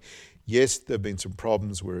say, yes, there have been some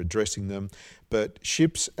problems, we're addressing them, but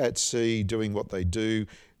ships at sea doing what they do,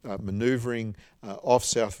 manoeuvring off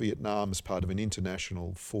South Vietnam as part of an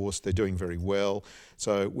international force, they're doing very well.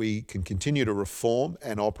 So we can continue to reform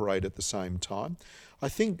and operate at the same time. I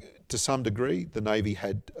think to some degree, the Navy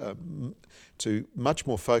had to much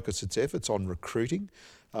more focus its efforts on recruiting.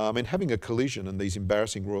 And having a collision in these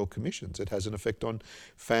embarrassing royal commissions, it has an effect on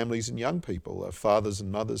families and young people, fathers and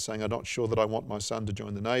mothers saying, I'm not sure that I want my son to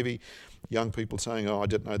join the Navy, young people saying, I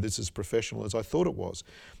didn't know this as professional as I thought it was.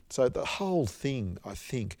 So the whole thing, I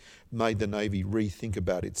think, made the Navy rethink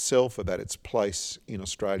about itself, about its place in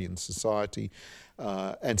Australian society,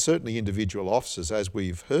 and certainly individual officers, as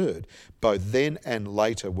we've heard, both then and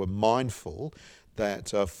later were mindful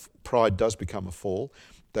that pride does become a fall,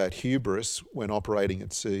 that hubris, when operating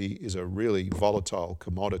at sea, is a really volatile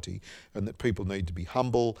commodity, and that people need to be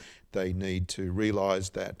humble. They need to realise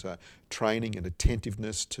that training and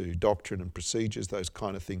attentiveness to doctrine and procedures, those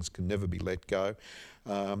kind of things, can never be let go.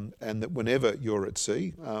 And that whenever you're at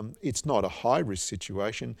sea, it's not a high-risk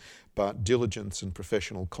situation, but diligence and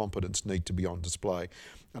professional competence need to be on display.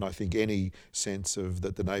 And I think any sense of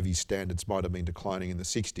that the Navy's standards might have been declining in the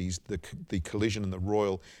 60s, the collision and the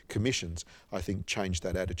Royal Commissions, I think, changed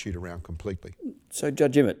that attitude around completely. So,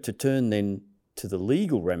 Judge Emmett, to turn then to the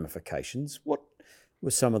legal ramifications, what were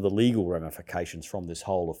some of the legal ramifications from this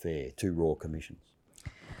whole affair, two Royal Commissions?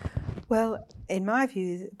 Well, in my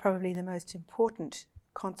view, probably the most important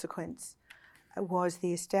consequence was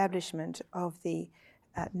the establishment of the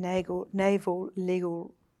Naval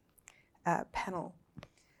Legal Panel.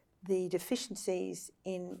 The deficiencies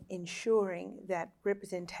in ensuring that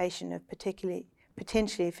representation of potentially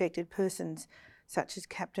affected persons, such as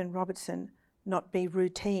Captain Robertson, not be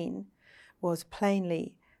routine, was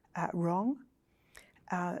plainly wrong.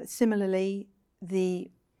 Similarly,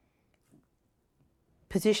 the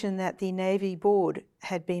position that the Navy Board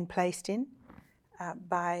had been placed in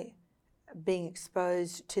by being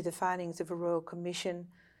exposed to the findings of a Royal Commission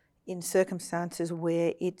in circumstances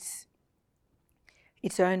where its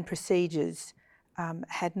own procedures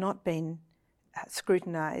had not been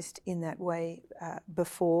scrutinised in that way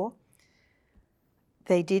before.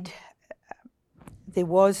 There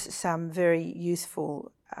was some very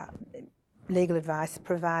useful legal advice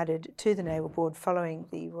provided to the Naval Board following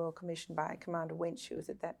the Royal Commission by Commander Wench, who was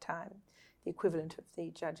at that time the equivalent of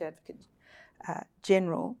the Judge Advocate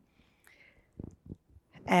General.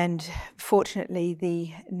 And fortunately,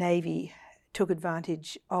 the Navy took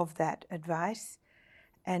advantage of that advice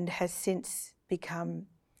and has since become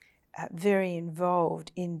very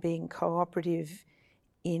involved in being cooperative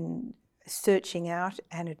in searching out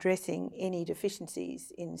and addressing any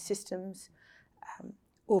deficiencies in systems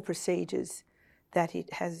or procedures that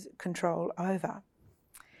it has control over.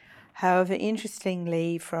 However,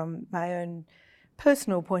 interestingly, from my own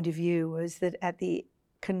personal point of view, was that at the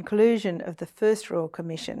conclusion of the first Royal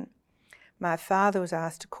Commission, my father was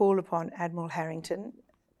asked to call upon Admiral Harrington.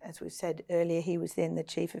 As we've said earlier, he was then the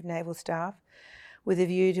Chief of Naval Staff, with a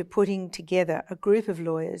view to putting together a group of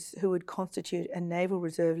lawyers who would constitute a Naval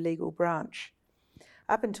Reserve legal branch.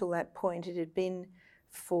 Up until that point, it had been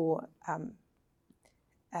for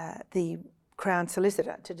the Crown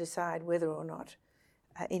Solicitor to decide whether or not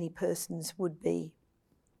any persons would be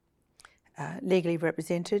legally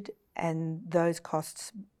represented, and those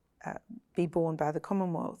costs be borne by the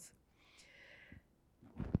Commonwealth.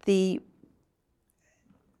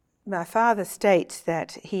 My father states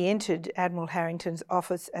that he entered Admiral Harrington's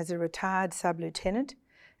office as a retired sub-lieutenant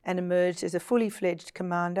and emerged as a fully fledged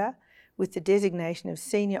commander with the designation of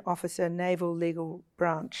Senior Officer, Naval Legal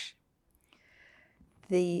Branch.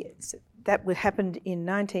 That happened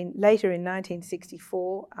later in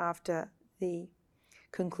 1964, after the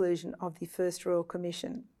conclusion of the first Royal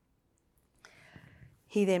Commission.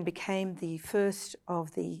 He then became the first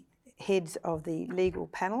of the heads of the legal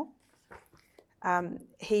panel.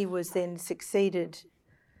 He was then succeeded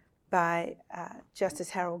by Justice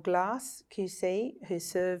Harold Glass, QC, who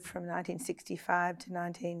served from 1965 to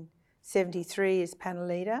 1973 as panel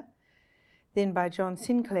leader, then by John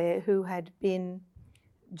Sinclair, who had been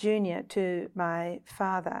junior to my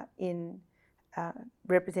father in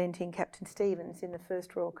representing Captain Stevens in the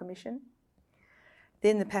first Royal Commission.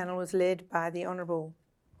 Then the panel was led by the Honourable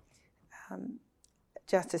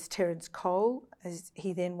Justice Terence Cole, as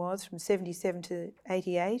he then was, from 77 to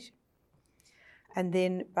 88, and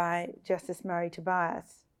then by Justice Murray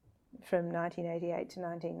Tobias from 1988 to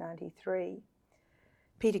 1993.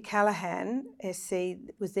 Peter Callaghan, SC,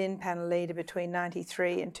 was then panel leader between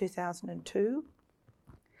 1993 and 2002.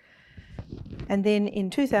 And then in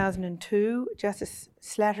 2002, Justice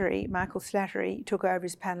Slattery, Michael Slattery, took over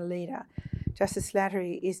as panel leader. Justice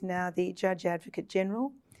Slattery is now the Judge Advocate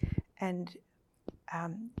General, and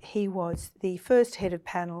he was the first head of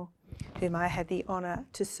panel whom I had the honour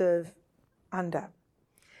to serve under.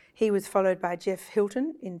 He was followed by Jeff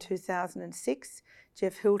Hilton in 2006.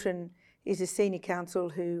 Jeff Hilton is a senior counsel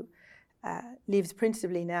who lives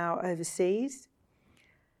principally now overseas.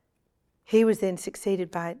 He was then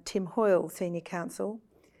succeeded by Tim Hoyle, senior counsel,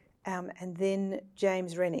 and then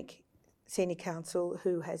James Rennick, senior counsel,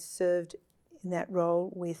 who has served in that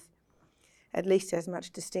role with at least as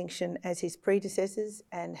much distinction as his predecessors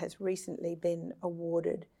and has recently been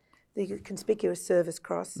awarded the Conspicuous Service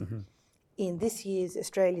Cross in this year's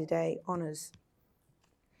Australia Day honours.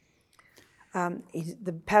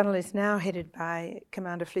 The panel is now headed by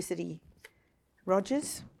Commander Felicity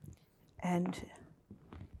Rogers, and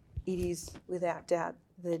it is without doubt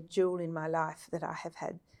the jewel in my life that I have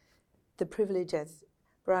had the privilege, as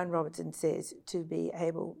Brian Robertson says, to be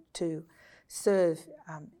able to serve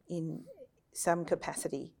in some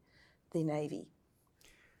capacity the Navy.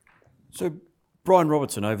 So, Brian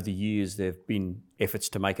Robertson, over the years there have been efforts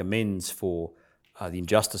to make amends for the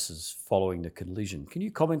injustices following the collision. Can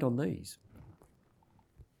you comment on these?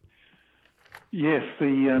 Yes,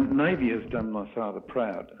 the Navy has done my father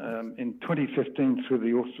proud. In 2015, through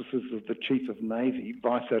the auspices of the Chief of Navy,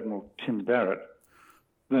 Vice Admiral Tim Barrett,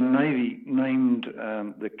 the Navy named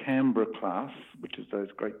the Canberra class, which is those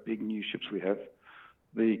great big new ships we have,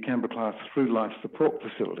 the Canberra class Through Life Support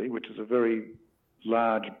Facility, which is a very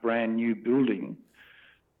large, brand new building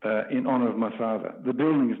in honour of my father. The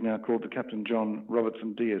building is now called the Captain John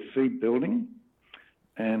Robertson DSC building,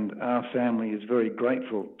 and our family is very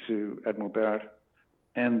grateful to Admiral Barrett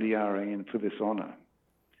and the RAN for this honour.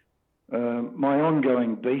 My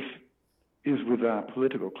ongoing beef is with our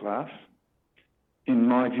political class. In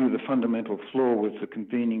my view, the fundamental flaw was the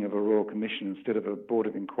convening of a Royal Commission instead of a Board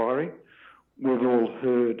of Inquiry. We've all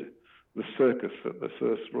heard the circus that the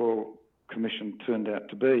first Royal Commission turned out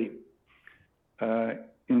to be.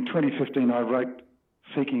 In 2015, I wrote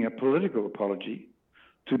seeking a political apology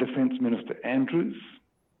to Defence Minister Andrews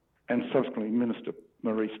and subsequently Minister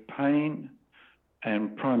Maurice Payne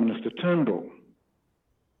and Prime Minister Turnbull.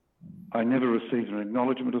 I never received an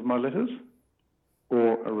acknowledgement of my letters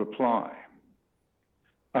or a reply.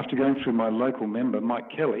 After going through my local member, Mike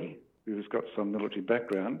Kelly, who has got some military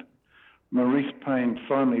background, Maurice Payne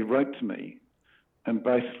finally wrote to me, and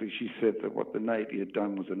basically she said that what the Navy had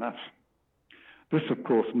done was enough. This, of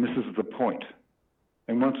course, misses the point,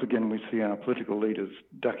 and once again we see our political leaders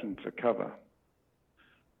ducking for cover.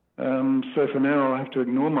 So for now I'll have to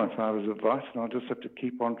ignore my father's advice, and I'll just have to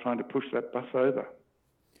keep on trying to push that bus over.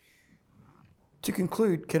 To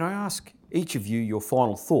conclude, can I ask each of you your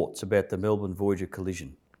final thoughts about the Melbourne Voyager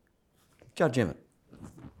collision? Judge Emmett.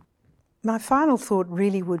 My final thought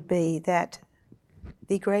really would be that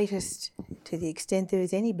the greatest, to the extent there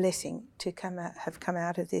is any blessing to have come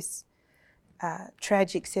out of this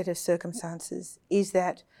tragic set of circumstances, is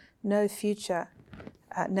that no future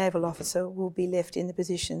naval officer will be left in the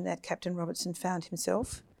position that Captain Robertson found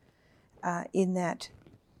himself, in that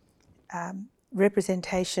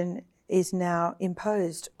representation is now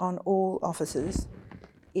imposed on all officers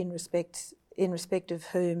in respect of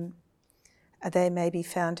whom they may be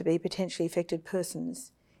found to be potentially affected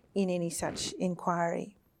persons in any such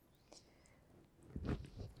inquiry.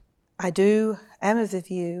 I am of the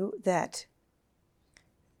view that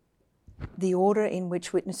the order in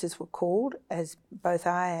which witnesses were called, as both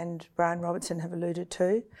I and Brian Robertson have alluded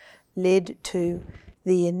to, led to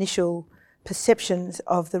the initial perceptions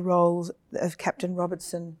of the roles of Captain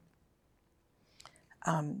Robertson,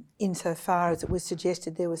 insofar as it was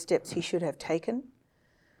suggested there were steps he should have taken.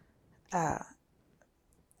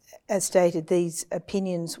 As stated, these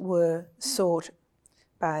opinions were sought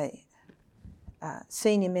by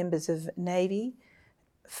senior members of Navy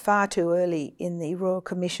far too early in the Royal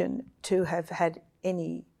Commission to have had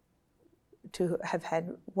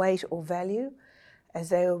weight or value, as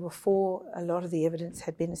they were before a lot of the evidence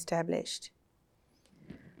had been established.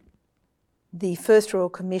 The first Royal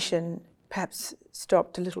Commission perhaps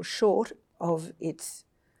stopped a little short of its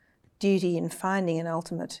duty in finding an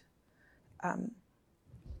ultimate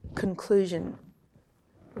conclusion,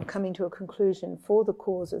 or coming to a conclusion for the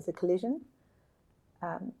cause of the collision.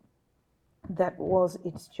 That was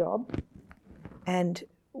its job, and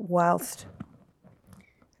whilst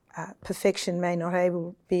perfection may not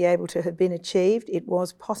be able to have been achieved, it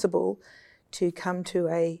was possible to come to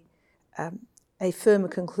a firmer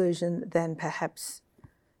conclusion than perhaps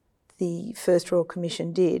the first Royal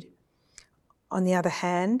Commission did. On the other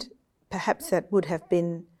hand, perhaps that would have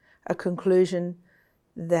been a conclusion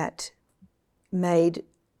that made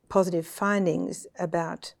positive findings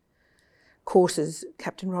about courses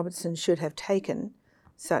Captain Robertson should have taken,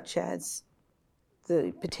 such as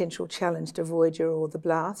the potential challenge to Voyager or the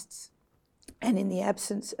blasts. And in the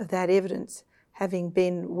absence of that evidence having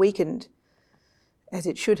been weakened, as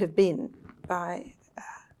it should have been, by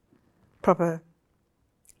proper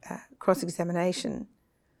cross-examination,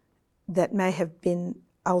 that may have been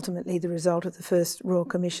ultimately the result of the first Royal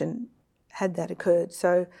Commission had that occurred.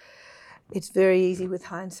 So it's very easy with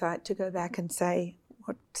hindsight to go back and say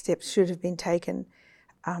what steps should have been taken.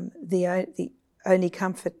 The only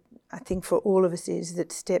comfort, I think, for all of us is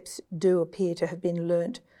that steps do appear to have been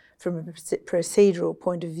learnt from a procedural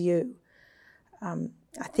point of view.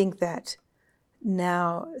 I think that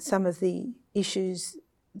now some of the issues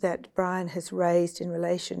that Brian has raised in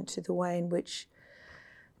relation to the way in which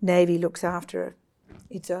Navy looks after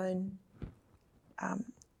its own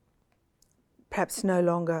perhaps no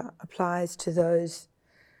longer applies to those,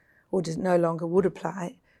 or no longer would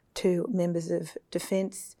apply to members of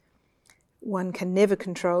Defence. One can never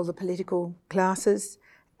control the political classes,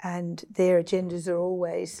 and their agendas are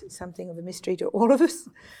always something of a mystery to all of us,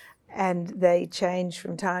 and they change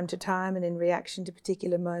from time to time and in reaction to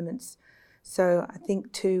particular moments. So I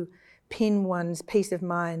think to pin one's peace of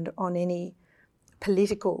mind on any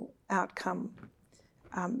political outcome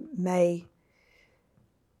may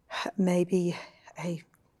be a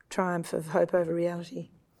triumph of hope over reality.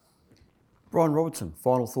 Brian Robertson,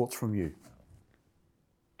 final thoughts from you.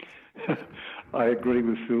 I agree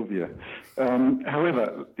with Sylvia.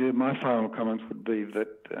 However, my final comments would be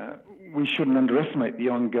that we shouldn't underestimate the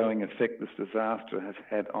ongoing effect this disaster has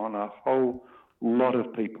had on a whole lot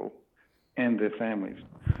of people and their families.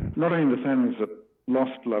 Not only the families that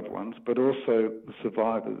lost loved ones, but also the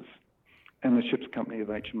survivors and the ship's company of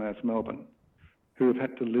HMAS Melbourne, who have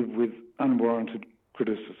had to live with unwarranted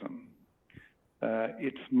criticism.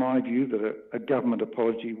 It's my view that a government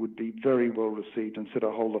apology would be very well received and set a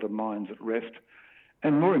whole lot of minds at rest.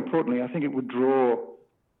 And more importantly, I think it would draw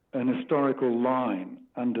an historical line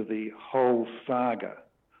under the whole saga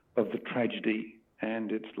of the tragedy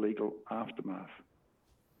and its legal aftermath.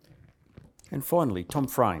 And finally, Tom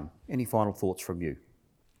Frame, any final thoughts from you?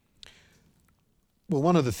 Well,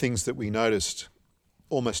 one of the things that we noticed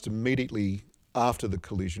almost immediately after the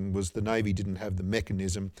collision was the Navy didn't have the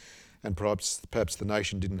mechanism, and perhaps the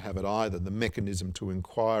nation didn't have it either, the mechanism to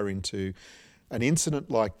inquire into an incident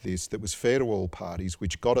like this that was fair to all parties,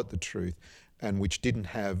 which got at the truth and which didn't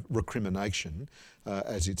have recrimination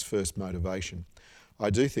as its first motivation. I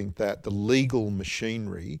do think that the legal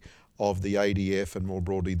machinery of the ADF and more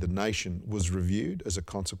broadly the nation was reviewed as a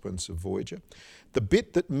consequence of Voyager. The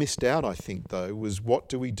bit that missed out, I think, though, was what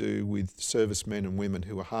do we do with servicemen and women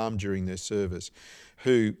who are harmed during their service,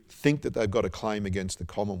 who think that they've got a claim against the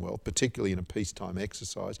Commonwealth, particularly in a peacetime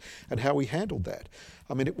exercise, and how we handled that.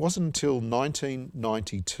 I mean, it wasn't until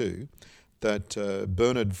 1992 that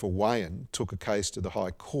Bernard Verweyen took a case to the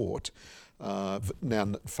High Court, now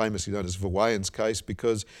famously known as Verweyen's case,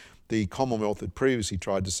 because the Commonwealth had previously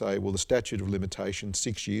tried to say, well, the statute of limitations,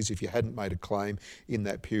 6 years, if you hadn't made a claim in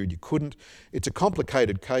that period, you couldn't. It's a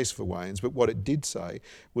complicated case for Wayans, but what it did say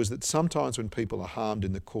was that sometimes when people are harmed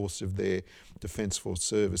in the course of their Defence Force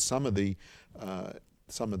service, some of the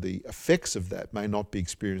effects of that may not be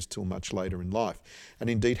experienced till much later in life. And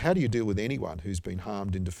indeed, how do you deal with anyone who's been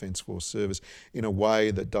harmed in Defence Force service in a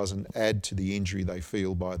way that doesn't add to the injury they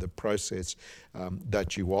feel by the process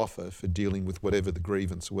that you offer for dealing with whatever the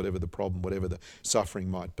grievance or whatever the problem, whatever the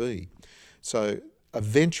suffering might be? So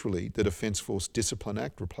eventually, the Defence Force Discipline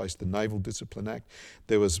Act replaced the Naval Discipline Act.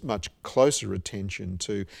 There was much closer attention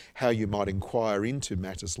to how you might inquire into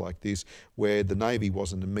matters like this, where the Navy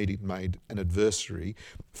wasn't immediately made an adversary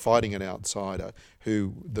fighting an outsider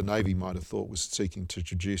who the Navy might have thought was seeking to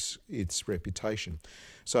reduce its reputation.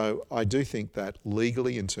 So I do think that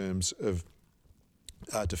legally, in terms of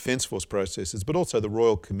Defence Force processes, but also the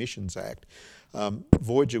Royal Commissions Act,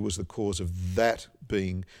 Voyager was the cause of that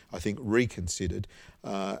being, I think, reconsidered.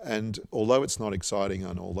 And although it's not exciting,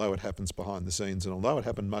 and although it happens behind the scenes, and although it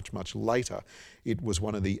happened much, much later, it was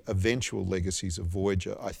one of the eventual legacies of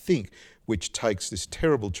Voyager, I think, which takes this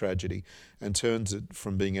terrible tragedy and turns it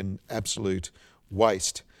from being an absolute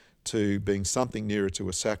waste to being something nearer to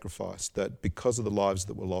a sacrifice, that because of the lives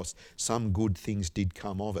that were lost, some good things did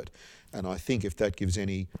come of it. And I think if that gives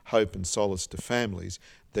any hope and solace to families,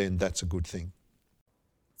 then that's a good thing.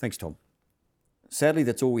 Thanks, Tom. Sadly,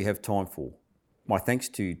 that's all we have time for. My thanks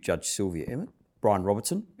to Judge Sylvia Emmett, Brian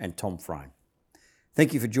Robertson and Tom Frame.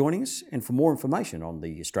 Thank you for joining us, and for more information on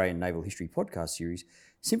the Australian Naval History podcast series,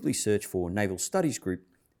 simply search for Naval Studies Group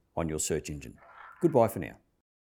on your search engine. Goodbye for now.